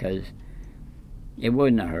force, because it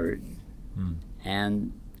wouldn't have hurt.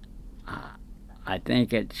 And I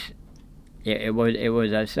think it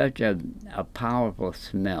was such a powerful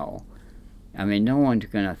smell. I mean, no one's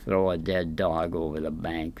going to throw a dead dog over the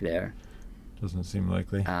bank there. Doesn't seem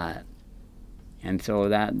likely. And so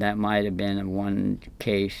that might have been one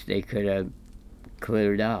case they could have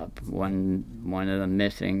cleared up. One of the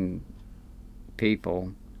missing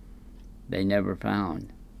people they never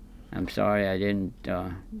found. I'm sorry I didn't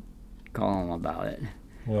call them about it.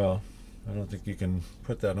 Well, I don't think you can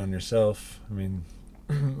put that on yourself. I mean,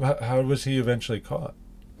 how was he eventually caught?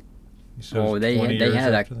 You said it was 20 they years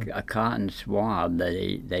had after that? a cotton swab that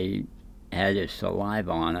they had his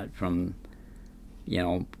saliva on it from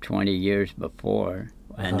 20 years before,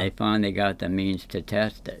 and they finally got the means to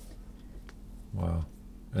test it. Wow.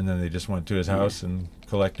 And then they just went to his house and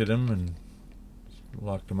collected him and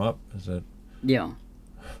locked him up? Is that? Yeah.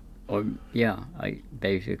 Or I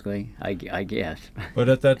guess. But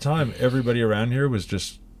at that time, everybody around here was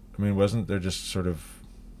just, I mean, wasn't there just sort of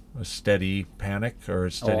a steady panic or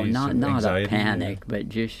a steady not anxiety? a panic, but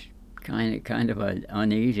just kind of an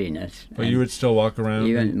uneasiness. But you would still walk around?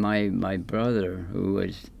 Even my brother, who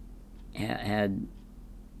had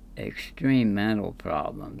extreme mental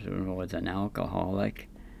problems, was an alcoholic,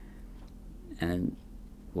 and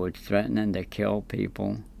was threatening to kill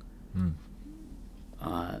people.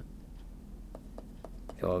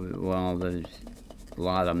 Well, there's a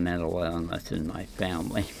lot of mental illness in my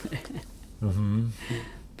family. Mm-hmm.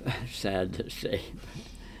 Sad to say.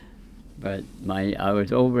 But I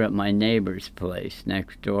was over at my neighbor's place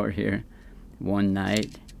next door here one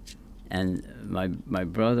night, and my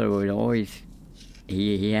brother would always,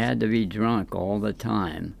 he had to be drunk all the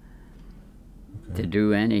time to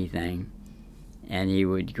do anything. And he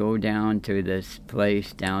would go down to this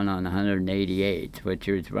place down on 188th, which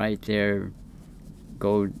was right there,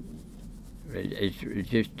 it's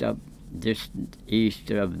just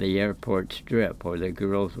east of the airport strip where the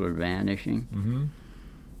girls were vanishing. Mm-hmm.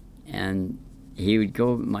 And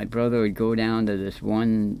my brother would go down to this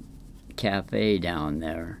one cafe down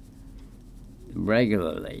there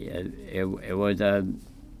regularly. It was a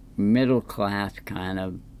middle class kind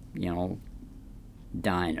of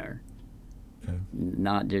diner. Okay.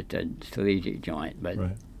 Not just a sleazy joint, but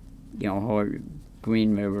Right.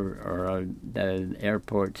 Green River or the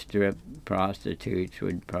airport strip prostitutes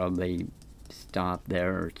would probably stop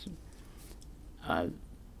there.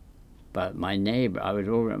 But my neighbor, I was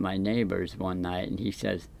over at my neighbor's one night, and he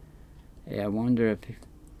says, "Hey, I wonder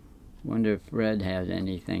if Fred has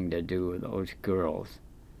anything to do with those girls,"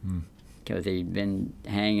 because he'd been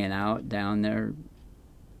hanging out down there,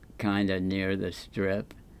 kind of near the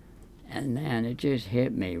strip, and man, it just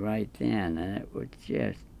hit me right then, and it was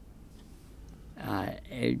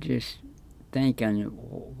just thinking,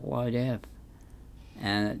 what if?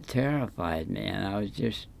 And it terrified me, and I was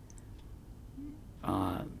just,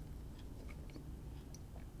 I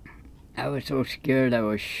was so scared I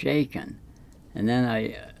was shaking. And then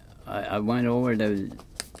I went over to,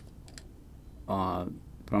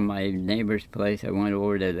 from my neighbor's place, I went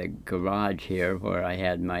over to the garage here where I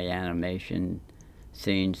had my animation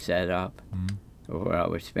scene set up, where I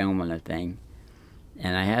was filming a thing.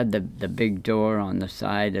 And I had the big door on the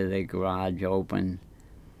side of the garage open,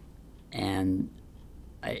 and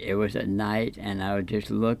it was at night, and I was just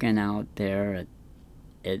looking out there.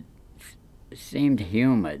 It seemed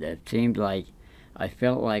humid. It seemed like I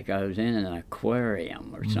felt like I was in an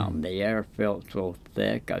aquarium or something. The air felt so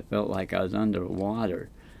thick, I felt like I was underwater,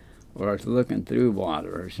 or I was looking through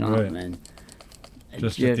water or something. Right. And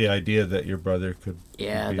Just at the idea that your brother could be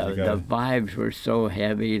the guy. the vibes were so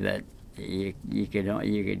heavy that you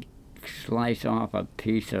could slice off a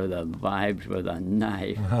piece of the vibes with a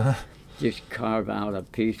knife. Just carve out a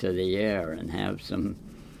piece of the air and have some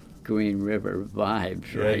Green River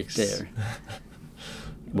vibes right there.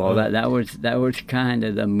 Well, that was kind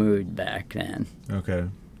of the mood back then. Okay,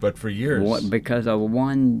 but for years, because of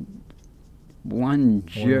one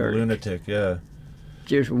jerk, lunatic, yeah.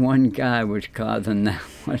 Just one guy was causing that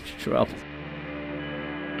much trouble.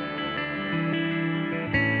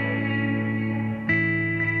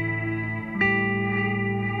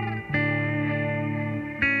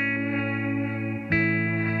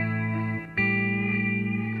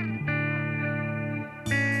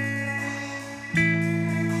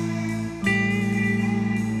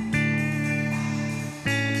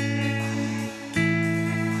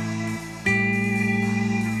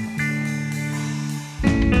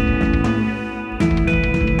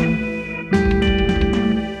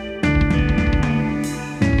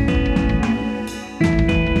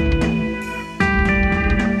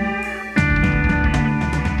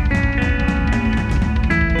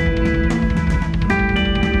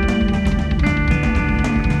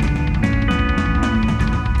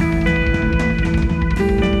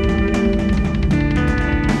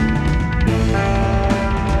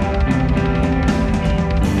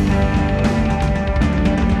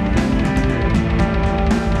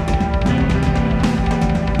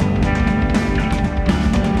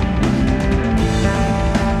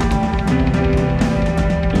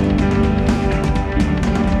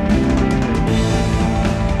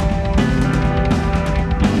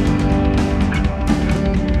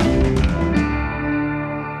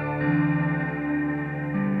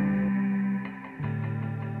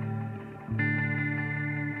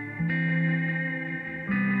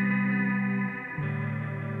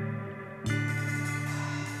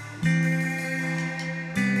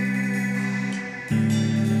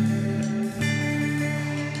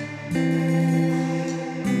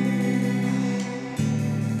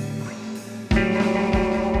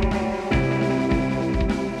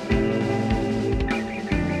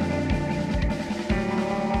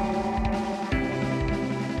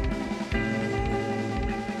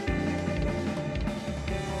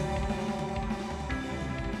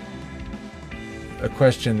 A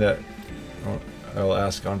question that I'll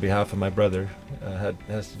ask on behalf of my brother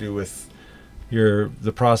has to do with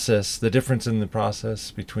the process, the difference in the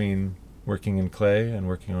process between working in clay and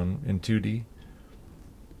working in 2D.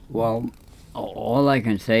 Well, all I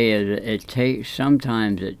can say is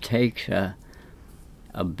sometimes it takes a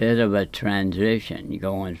bit of a transition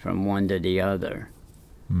going from one to the other.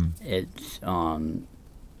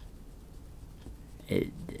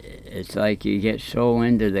 It's like you get so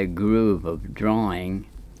into the groove of drawing,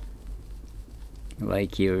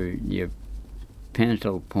 like your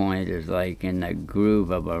pencil point is like in the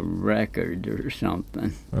groove of a record or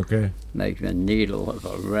something. Okay. Like the needle of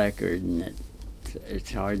a record, and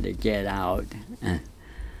it's hard to get out.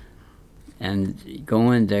 And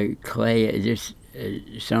going to clay,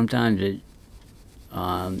 sometimes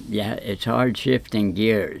it's hard shifting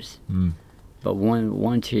gears. But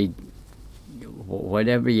once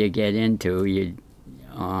whatever you get into,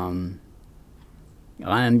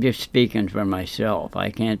 I'm just speaking for myself. I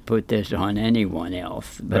can't put this on anyone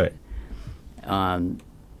else. But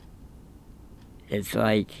it's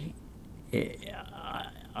like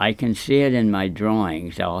I can see it in my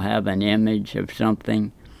drawings. I'll have an image of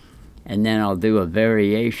something, and then I'll do a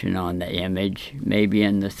variation on the image, maybe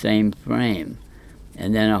in the same frame,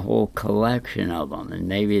 and then a whole collection of them, and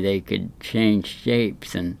maybe they could change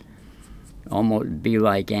shapes and almost be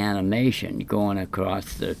like animation going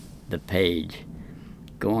across the page,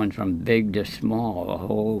 going from big to small, a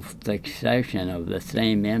whole succession of the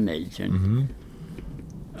same image, and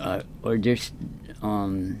or just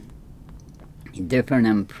different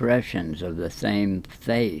impressions of the same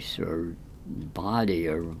face or body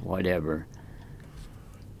or whatever.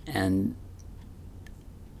 And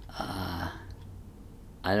I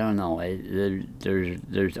don't know,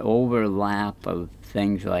 there's overlap of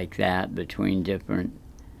things like that between different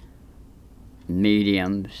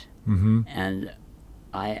mediums, and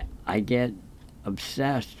I get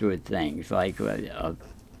obsessed with things. Like a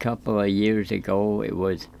couple of years ago,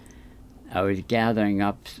 I was gathering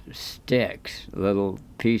up sticks, little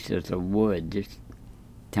pieces of wood, just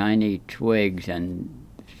tiny twigs, and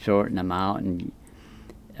sorting them out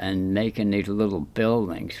and making these little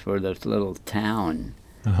buildings for this little town.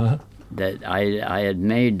 That I had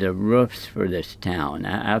made the roofs for this town.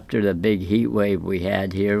 After the big heat wave we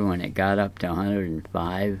had here when it got up to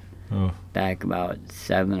 105, back about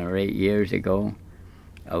 7 or 8 years ago,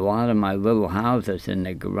 a lot of my little houses in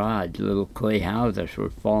the garage, little clay houses,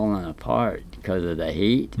 were falling apart because of the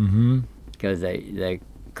heat, because the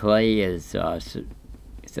clay is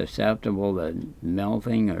susceptible to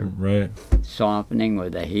melting or softening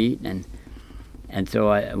with the heat. And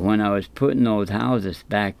so when I was putting those houses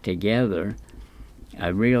back together, I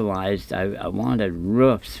realized I wanted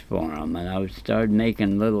roofs for them, and I started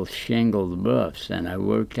making little shingled roofs, and I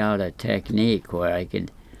worked out a technique where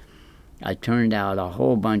I turned out a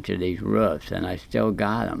whole bunch of these roofs, and I still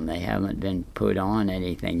got them. They haven't been put on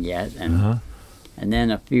anything yet. And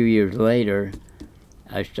then a few years later,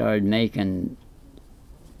 I started making,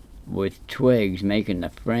 with twigs, making the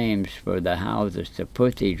frames for the houses to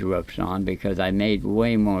put these roofs on, because I made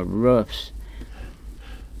way more roofs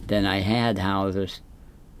than I had houses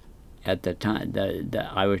at the time.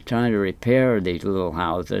 I was trying to repair these little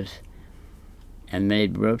houses and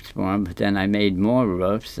made roofs for them, but then I made more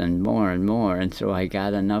roofs and more, and so I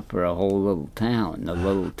got enough for a whole little town, the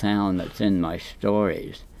little town that's in my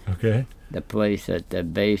stories. Okay. The place at the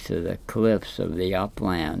base of the cliffs of the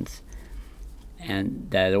uplands. And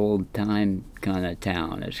that old-time kind of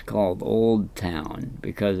town. It's called Old Town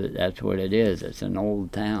because that's what it is. It's an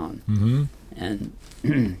old town. And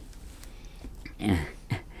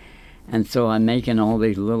and so I'm making all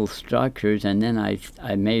these little structures, and then I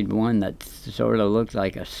made one that sort of looked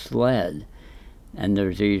like a sled. And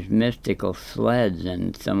there's these mystical sleds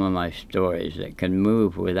in some of my stories that can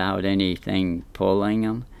move without anything pulling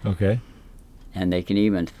them. Okay. And they can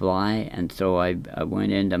even fly, and so I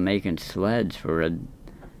went into making sleds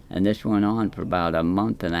and this went on for about a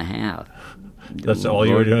month and a half. That's all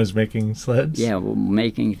you were doing, is making sleds? Yeah,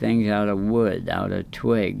 making things out of wood, out of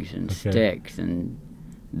twigs and sticks, and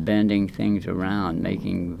bending things around,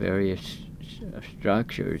 making various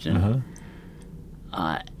structures. And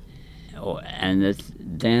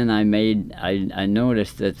then I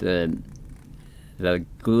noticed that the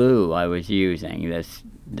glue I was using,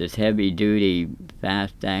 this heavy-duty,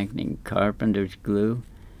 fast-acting carpenter's glue,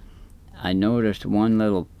 I noticed one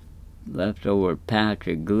little leftover patch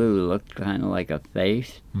of glue looked kind of like a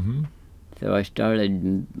face. So I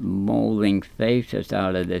started molding faces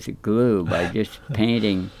out of this glue by just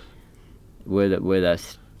painting with a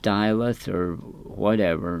stylus or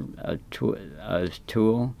whatever, a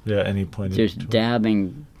tool. Yeah, any pointed just tool.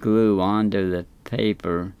 Dabbing glue onto the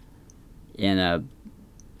paper in a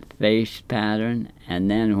face pattern, and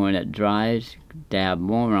then when it dries, dab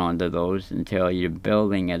more onto those until you're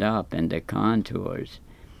building it up into contours,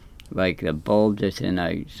 like the bulges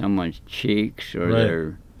in someone's cheeks or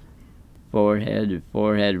their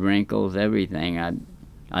forehead wrinkles, everything.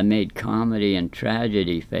 I made comedy and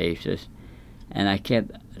tragedy faces, and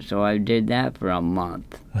so I did that for a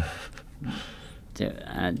month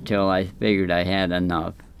until I figured I had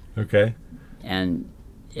enough. Okay. And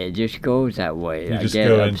it just goes that way. You I just get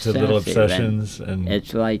go into little obsessive, obsessions, and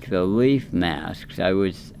it's like the leaf masks. I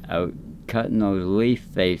was cutting those leaf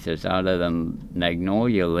faces out of the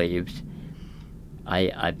magnolia leaves.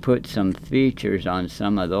 I put some features on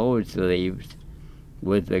some of those leaves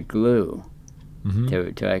with the glue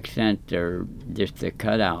to accent just the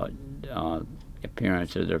cutout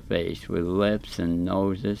appearance of their face, with lips and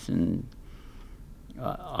noses and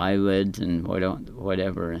eyelids and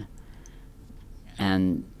whatever,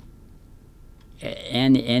 and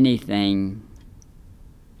anything.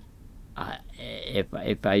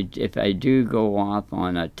 If I do go off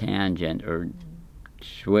on a tangent or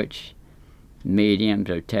switch mediums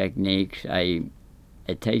or techniques,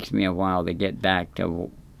 it takes me a while to get back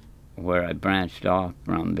to where I branched off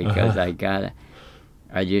from, because I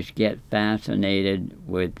just get fascinated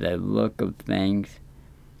with the look of things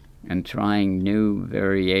and trying new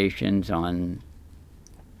variations on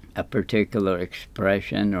a particular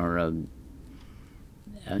expression or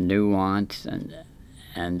a nuance, and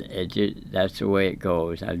that's the way it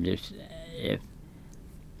goes.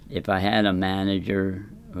 If I had a manager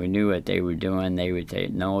who knew what they were doing, they would say,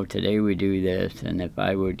 no, today we do this, and if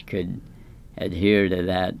I could adhere to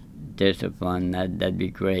that discipline, that'd be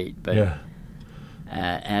great. But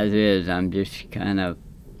as is, I'm just kind of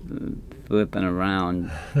flipping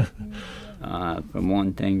around from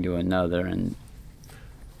one thing to another, and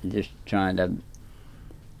just trying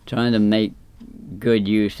to make good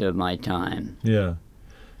use of my time. Yeah.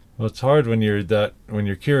 Well, it's hard when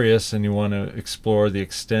you're curious and you want to explore the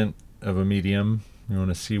extent of a medium. You want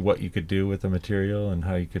to see what you could do with the material and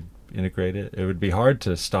how you could integrate it. It would be hard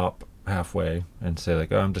to stop halfway and say,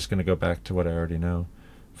 like, oh, I'm just going to go back to what I already know.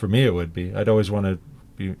 For me, it would be. I'd always want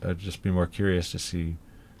to just be more curious to see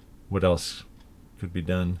what else could be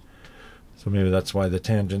done. So maybe that's why the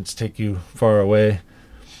tangents take you far away.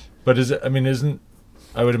 But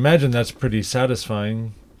I would imagine that's pretty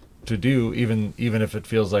satisfying to do, even if it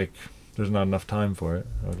feels like there's not enough time for it.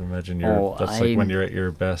 I would imagine that's like when you're at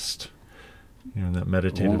your best, in that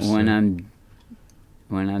meditative state.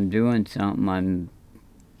 When I'm doing something,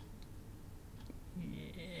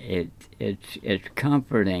 it's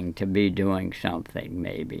comforting to be doing something.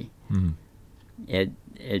 Maybe it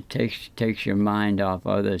takes your mind off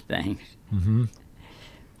other things. Mm-hmm.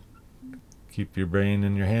 Keep your brain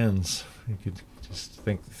in your hands. You could just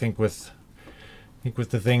think with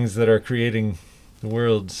the things that are creating the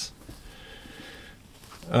worlds.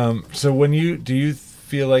 So do you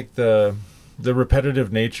feel like the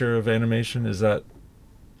repetitive nature of animation is that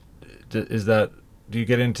do you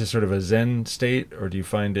get into sort of a Zen state, or do you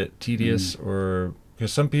find it tedious, or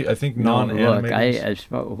because some people, I think, non-animators.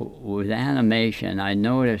 Look, with animation, I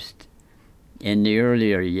noticed in the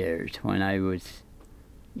earlier years when I was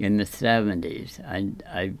in the 70s,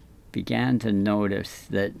 I began to notice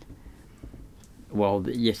that, well,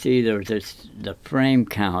 you see there's the frame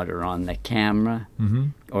counter on the camera,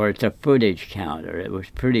 or it's a footage counter. It was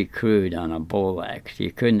pretty crude on a Bolex.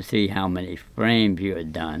 You couldn't see how many frames you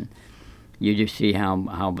had done. You just see how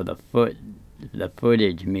the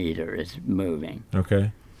footage meter is moving.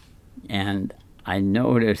 Okay. And I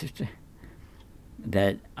noticed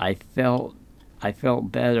that I felt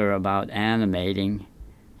better about animating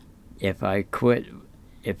if I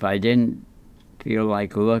didn't feel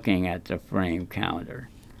like looking at the frame counter,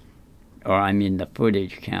 or the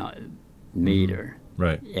footage count meter.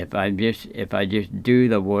 Right. If I just do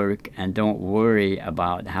the work and don't worry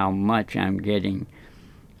about how much I'm getting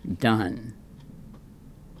done.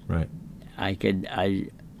 Right. I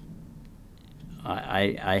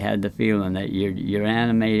had the feeling that you're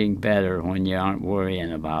animating better when you aren't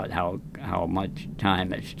worrying about how much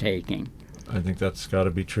time it's taking. I think that's got to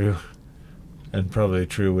be true. And probably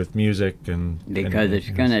true with music because it's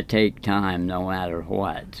going to take time no matter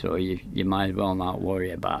what, so you might as well not worry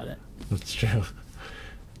about it. That's true.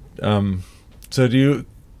 So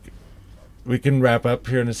we can wrap up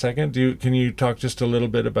here in a second. Can you talk just a little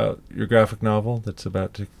bit about your graphic novel that's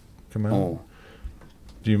about to come out?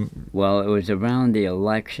 Well, it was around the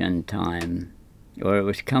election time, or it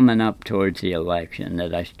was coming up towards the election,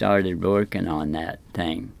 that I started working on that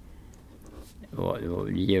thing.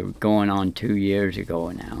 You're going on 2 years ago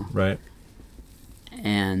now. Right.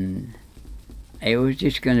 And it was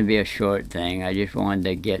just going to be a short thing. I just wanted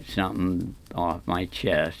to get something off my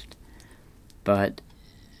chest. But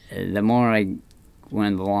the more I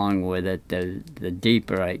went along with it, the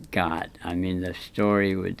deeper I got. The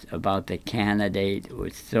story was about the candidate. It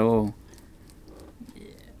was so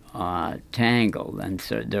tangled, and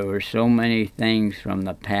so there were so many things from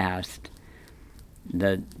the past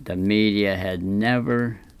that the media had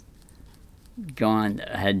never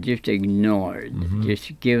had just ignored,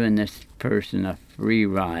 just given this person a free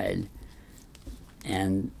ride.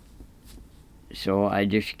 And so I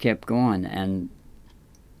just kept going, and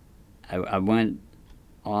I went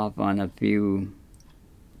off on a few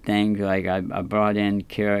things, like I brought in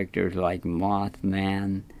characters like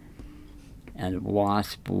Mothman and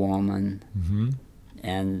Wasp Woman,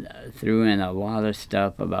 and threw in a lot of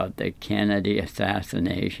stuff about the Kennedy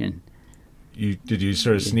assassination. did you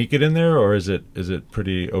sort of sneak it in there, or is it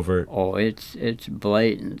pretty overt? Oh, it's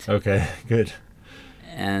blatant. Okay, good.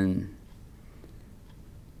 And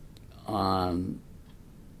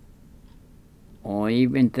or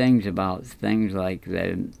even things like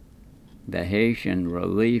the Haitian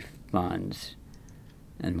relief funds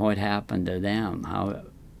and what happened to them.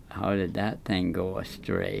 How did that thing go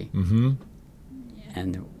astray? Mm-hmm.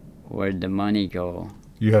 And where'd the money go?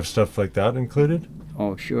 You have stuff like that included?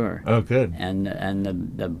 Oh, sure. Oh, good. And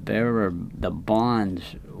the bonds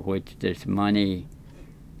which this money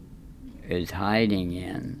is hiding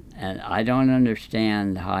in. And I don't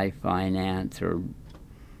understand high finance or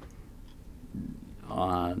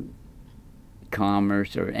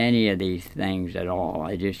commerce or any of these things at all.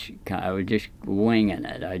 I was just winging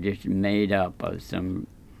it. I just made up of some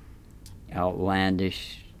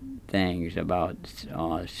outlandish things about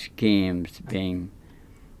schemes being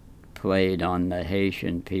played on the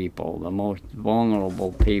Haitian people, the most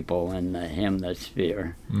vulnerable people in the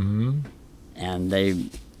hemisphere. Mm-hmm. And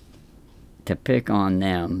to pick on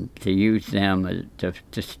them, to use them,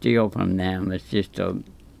 to steal from them, it's just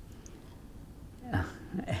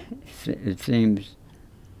it seems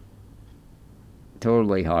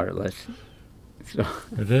totally heartless. So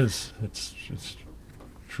it is. It's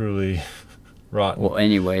truly rotten. Well,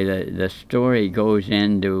 anyway, the story goes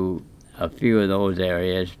into a few of those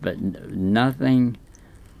areas, but nothing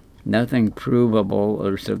provable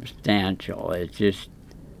or substantial. It's just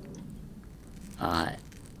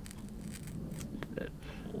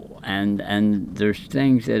and there's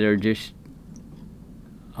things that are just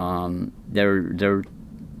they're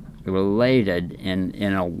related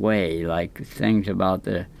in a way, like things about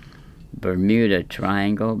the Bermuda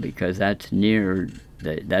Triangle, because that's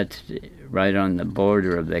that's right on the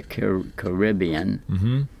border of the Caribbean.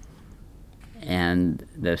 Mm-hmm. And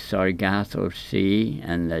the Sargasso Sea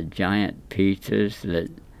and the giant pizzas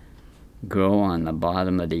that grow on the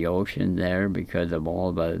bottom of the ocean there because of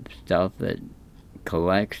all the stuff that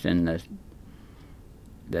collects in it's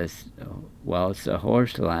the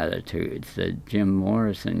horse latitudes, the Jim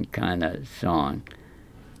Morrison kind of song.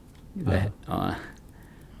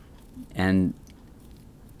 And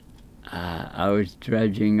I was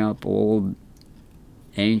dredging up old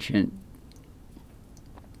ancient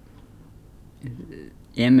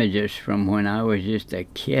images from when I was just a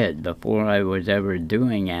kid, before I was ever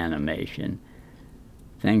doing animation.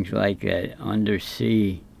 Things like that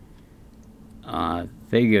undersea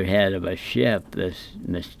figurehead of a ship, this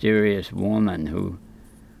mysterious woman who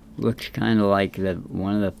looks kind of like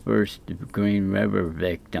one of the first Green River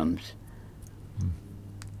victims.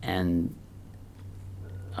 And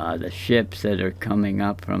the ships that are coming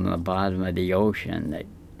up from the bottom of the ocean that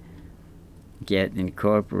get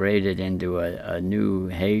incorporated into a new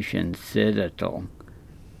Haitian citadel.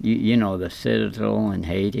 You know the citadel in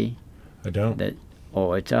Haiti? I don't.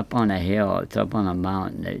 It's up on a hill. It's up on a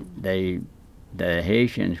mountain. The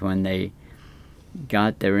Haitians, when they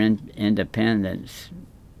got their independence,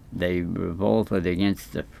 they revolted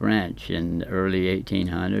against the French in the early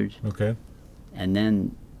 1800s. Okay. And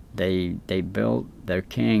then they built, their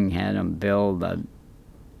king had them build a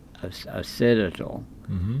citadel.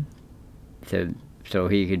 Mm-hmm. So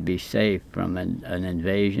he could be safe from an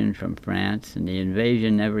invasion from France, and the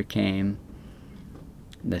invasion never came.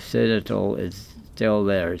 The citadel is still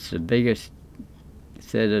there. It's the biggest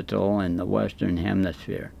citadel in the Western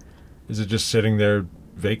Hemisphere. Is it just sitting there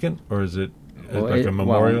vacant, or is it like a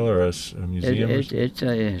memorial or a museum? It's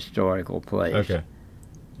a historical place. Okay.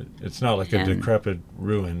 It's not like a decrepit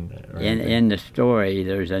ruin. In the story,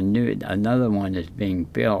 there's another one that's being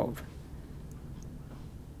built,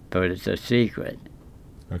 but it's a secret.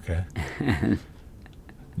 Okay.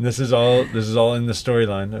 This is all in the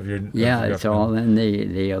storyline of your. Yeah, it's all in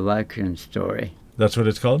the election story. That's what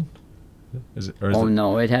it's called?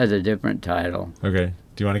 No, it has a different title. Okay.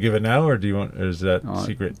 Do you want to give it now, or is that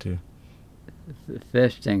secret too?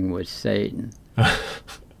 Fisting with Satan.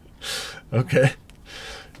 Okay.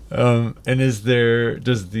 And does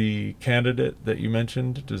the candidate that you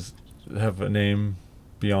mentioned have a name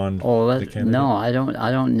beyond the candidate? No, I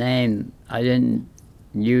don't name. I didn't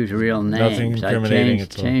use real names. Nothing incriminating. I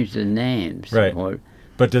changed the names. Right.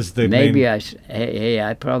 But does the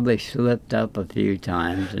I probably slipped up a few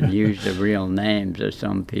times and used the real names of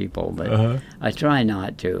some people, but I try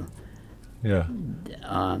not to. Yeah.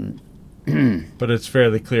 But it's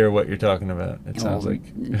fairly clear what you're talking about. It sounds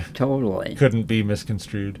like totally couldn't be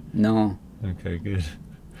misconstrued. No. Okay, good.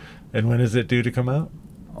 And when is it due to come out?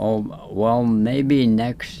 Oh, well, maybe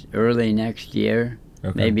early next year.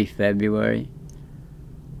 Okay. Maybe February.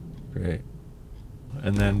 Great.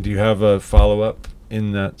 And then do you have a follow-up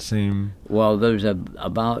in that same... Well, there's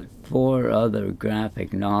about 4 other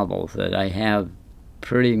graphic novels that I have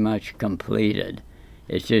pretty much completed.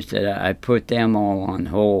 It's just that I put them all on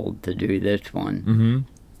hold to do this one. Mm-hmm.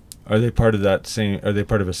 Are they part of that same... Are they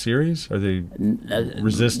part of a series? Are they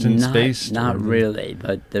resistance-based? Not really,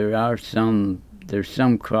 but there's some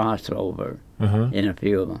crossover in a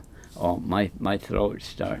few of them. Oh, my throat's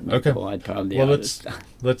starting to go. I'd probably let's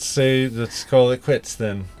call it quits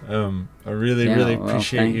then. I really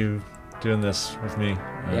appreciate you doing this with me.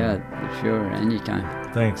 Sure,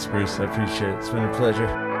 anytime. Thanks, Bruce. I appreciate it. It's been a pleasure.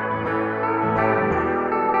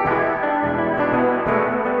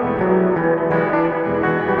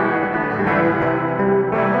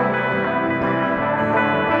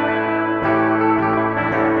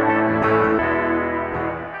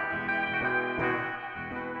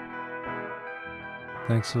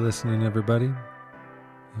 Thanks for listening, everybody.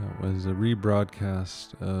 That was a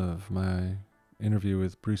rebroadcast of my interview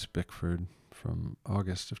with Bruce Bickford from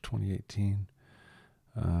August of 2018.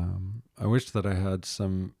 I wish that I had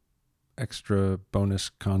some extra bonus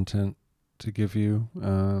content to give you.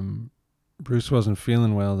 Bruce wasn't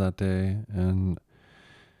feeling well that day, and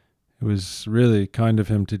it was really kind of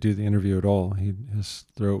him to do the interview at all. His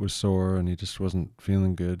throat was sore, and he just wasn't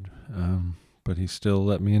feeling good. But he still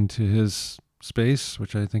let me into his space,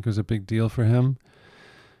 which I think was a big deal for him.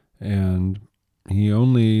 And he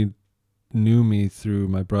only knew me through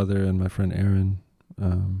my brother and my friend Aaron.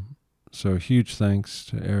 So huge thanks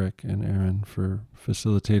to Eric and Aaron for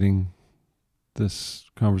facilitating this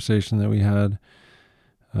conversation that we had.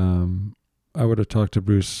 I would have talked to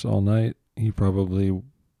Bruce all night. He probably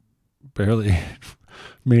barely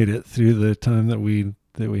made it through the time that we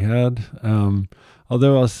had.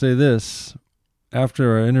 Although I'll say this,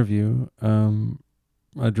 after our interview,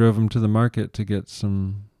 I drove him to the market to get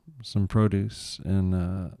some produce,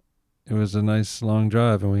 and it was a nice long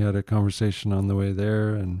drive, and we had a conversation on the way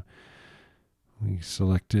there, and he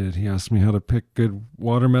asked me how to pick good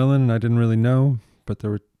watermelon, and I didn't really know, but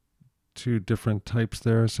there were 2 different types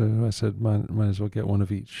there, so I said might as well get one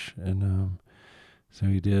of each, and so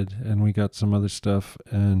he did, and we got some other stuff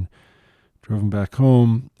and drove him back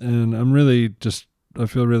home, and I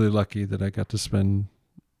feel really lucky that I got to spend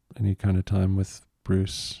any kind of time with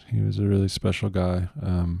Bruce. He was a really special guy.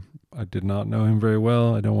 I did not know him very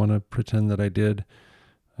well. I don't want to pretend that I did,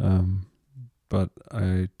 but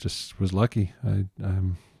I just was lucky.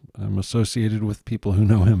 I'm associated with people who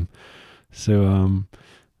know him. So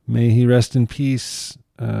may he rest in peace.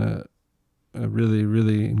 A really,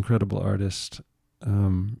 really incredible artist.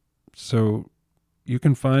 So you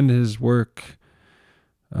can find his work.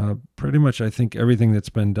 Pretty much, I think everything that's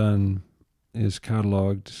been done is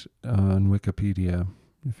cataloged on Wikipedia.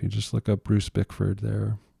 If you just look up Bruce Bickford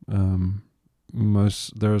there,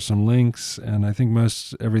 there are some links, and I think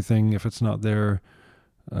most everything, if it's not there,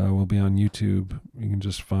 will be on YouTube. You can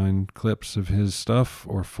just find clips of his stuff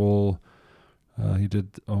or full. He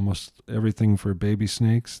did almost everything for Baby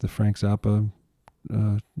Snakes, the Frank Zappa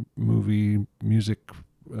movie music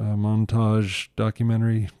montage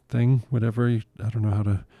documentary thing, whatever. I don't know how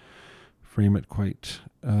to frame it quite.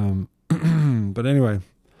 But anyway,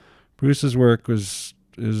 Bruce's work is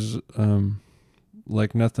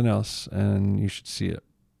like nothing else, and you should see it,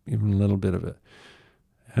 even a little bit of it.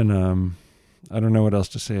 And I don't know what else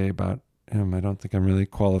to say about him. I don't think I'm really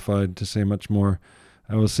qualified to say much more.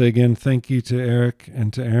 I will say again, thank you to Eric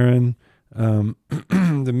and to Aaron.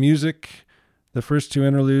 The music, the first 2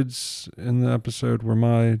 interludes in the episode were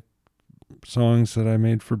my songs that I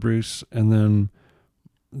made for Bruce, and then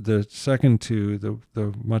the second 2,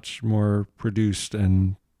 the much more produced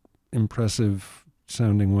and impressive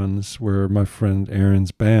sounding ones, were my friend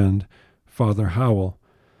Aaron's band, Father Howell,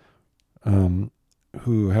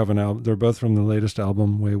 who have an album. They're both from the latest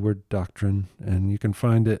album, Wayward Doctrine, and you can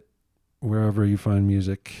find it wherever you find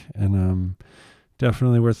music, and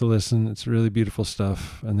definitely worth a listen. It's really beautiful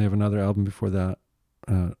stuff, and they have another album before that,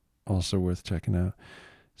 also worth checking out.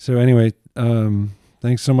 So anyway,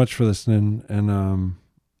 thanks so much for listening, and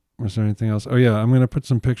was there anything else? Oh yeah, I'm going to put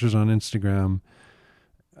some pictures on Instagram,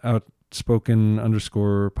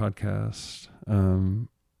 outspoken_podcast,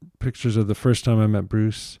 pictures of the first time I met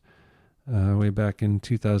Bruce, way back in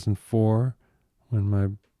 2004, when my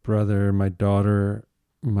brother, my daughter,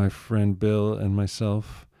 my friend Bill, and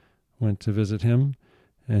myself went to visit him,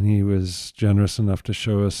 and he was generous enough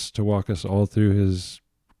to walk us all through his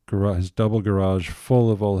garage, his double garage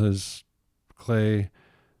full of all his clay,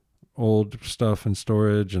 old stuff and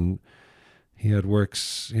storage, and he had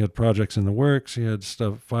projects in the works, he had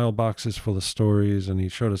file boxes full of stories, and he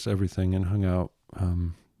showed us everything and hung out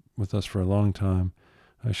with us for a long time.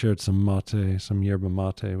 I shared some mate, some yerba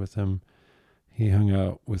mate with him. He hung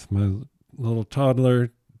out with my little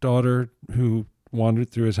toddler daughter who wandered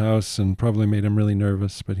through his house and probably made him really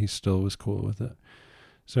nervous, but he still was cool with it.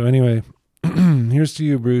 So anyway, here's to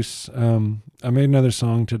you, Bruce. I made another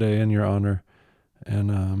song today in your honor,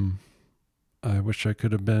 and I wish I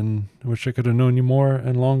could have known you more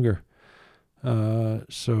and longer.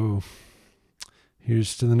 So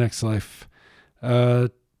here's to the next life.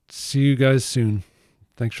 See you guys soon.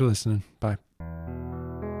 Thanks for listening. Bye.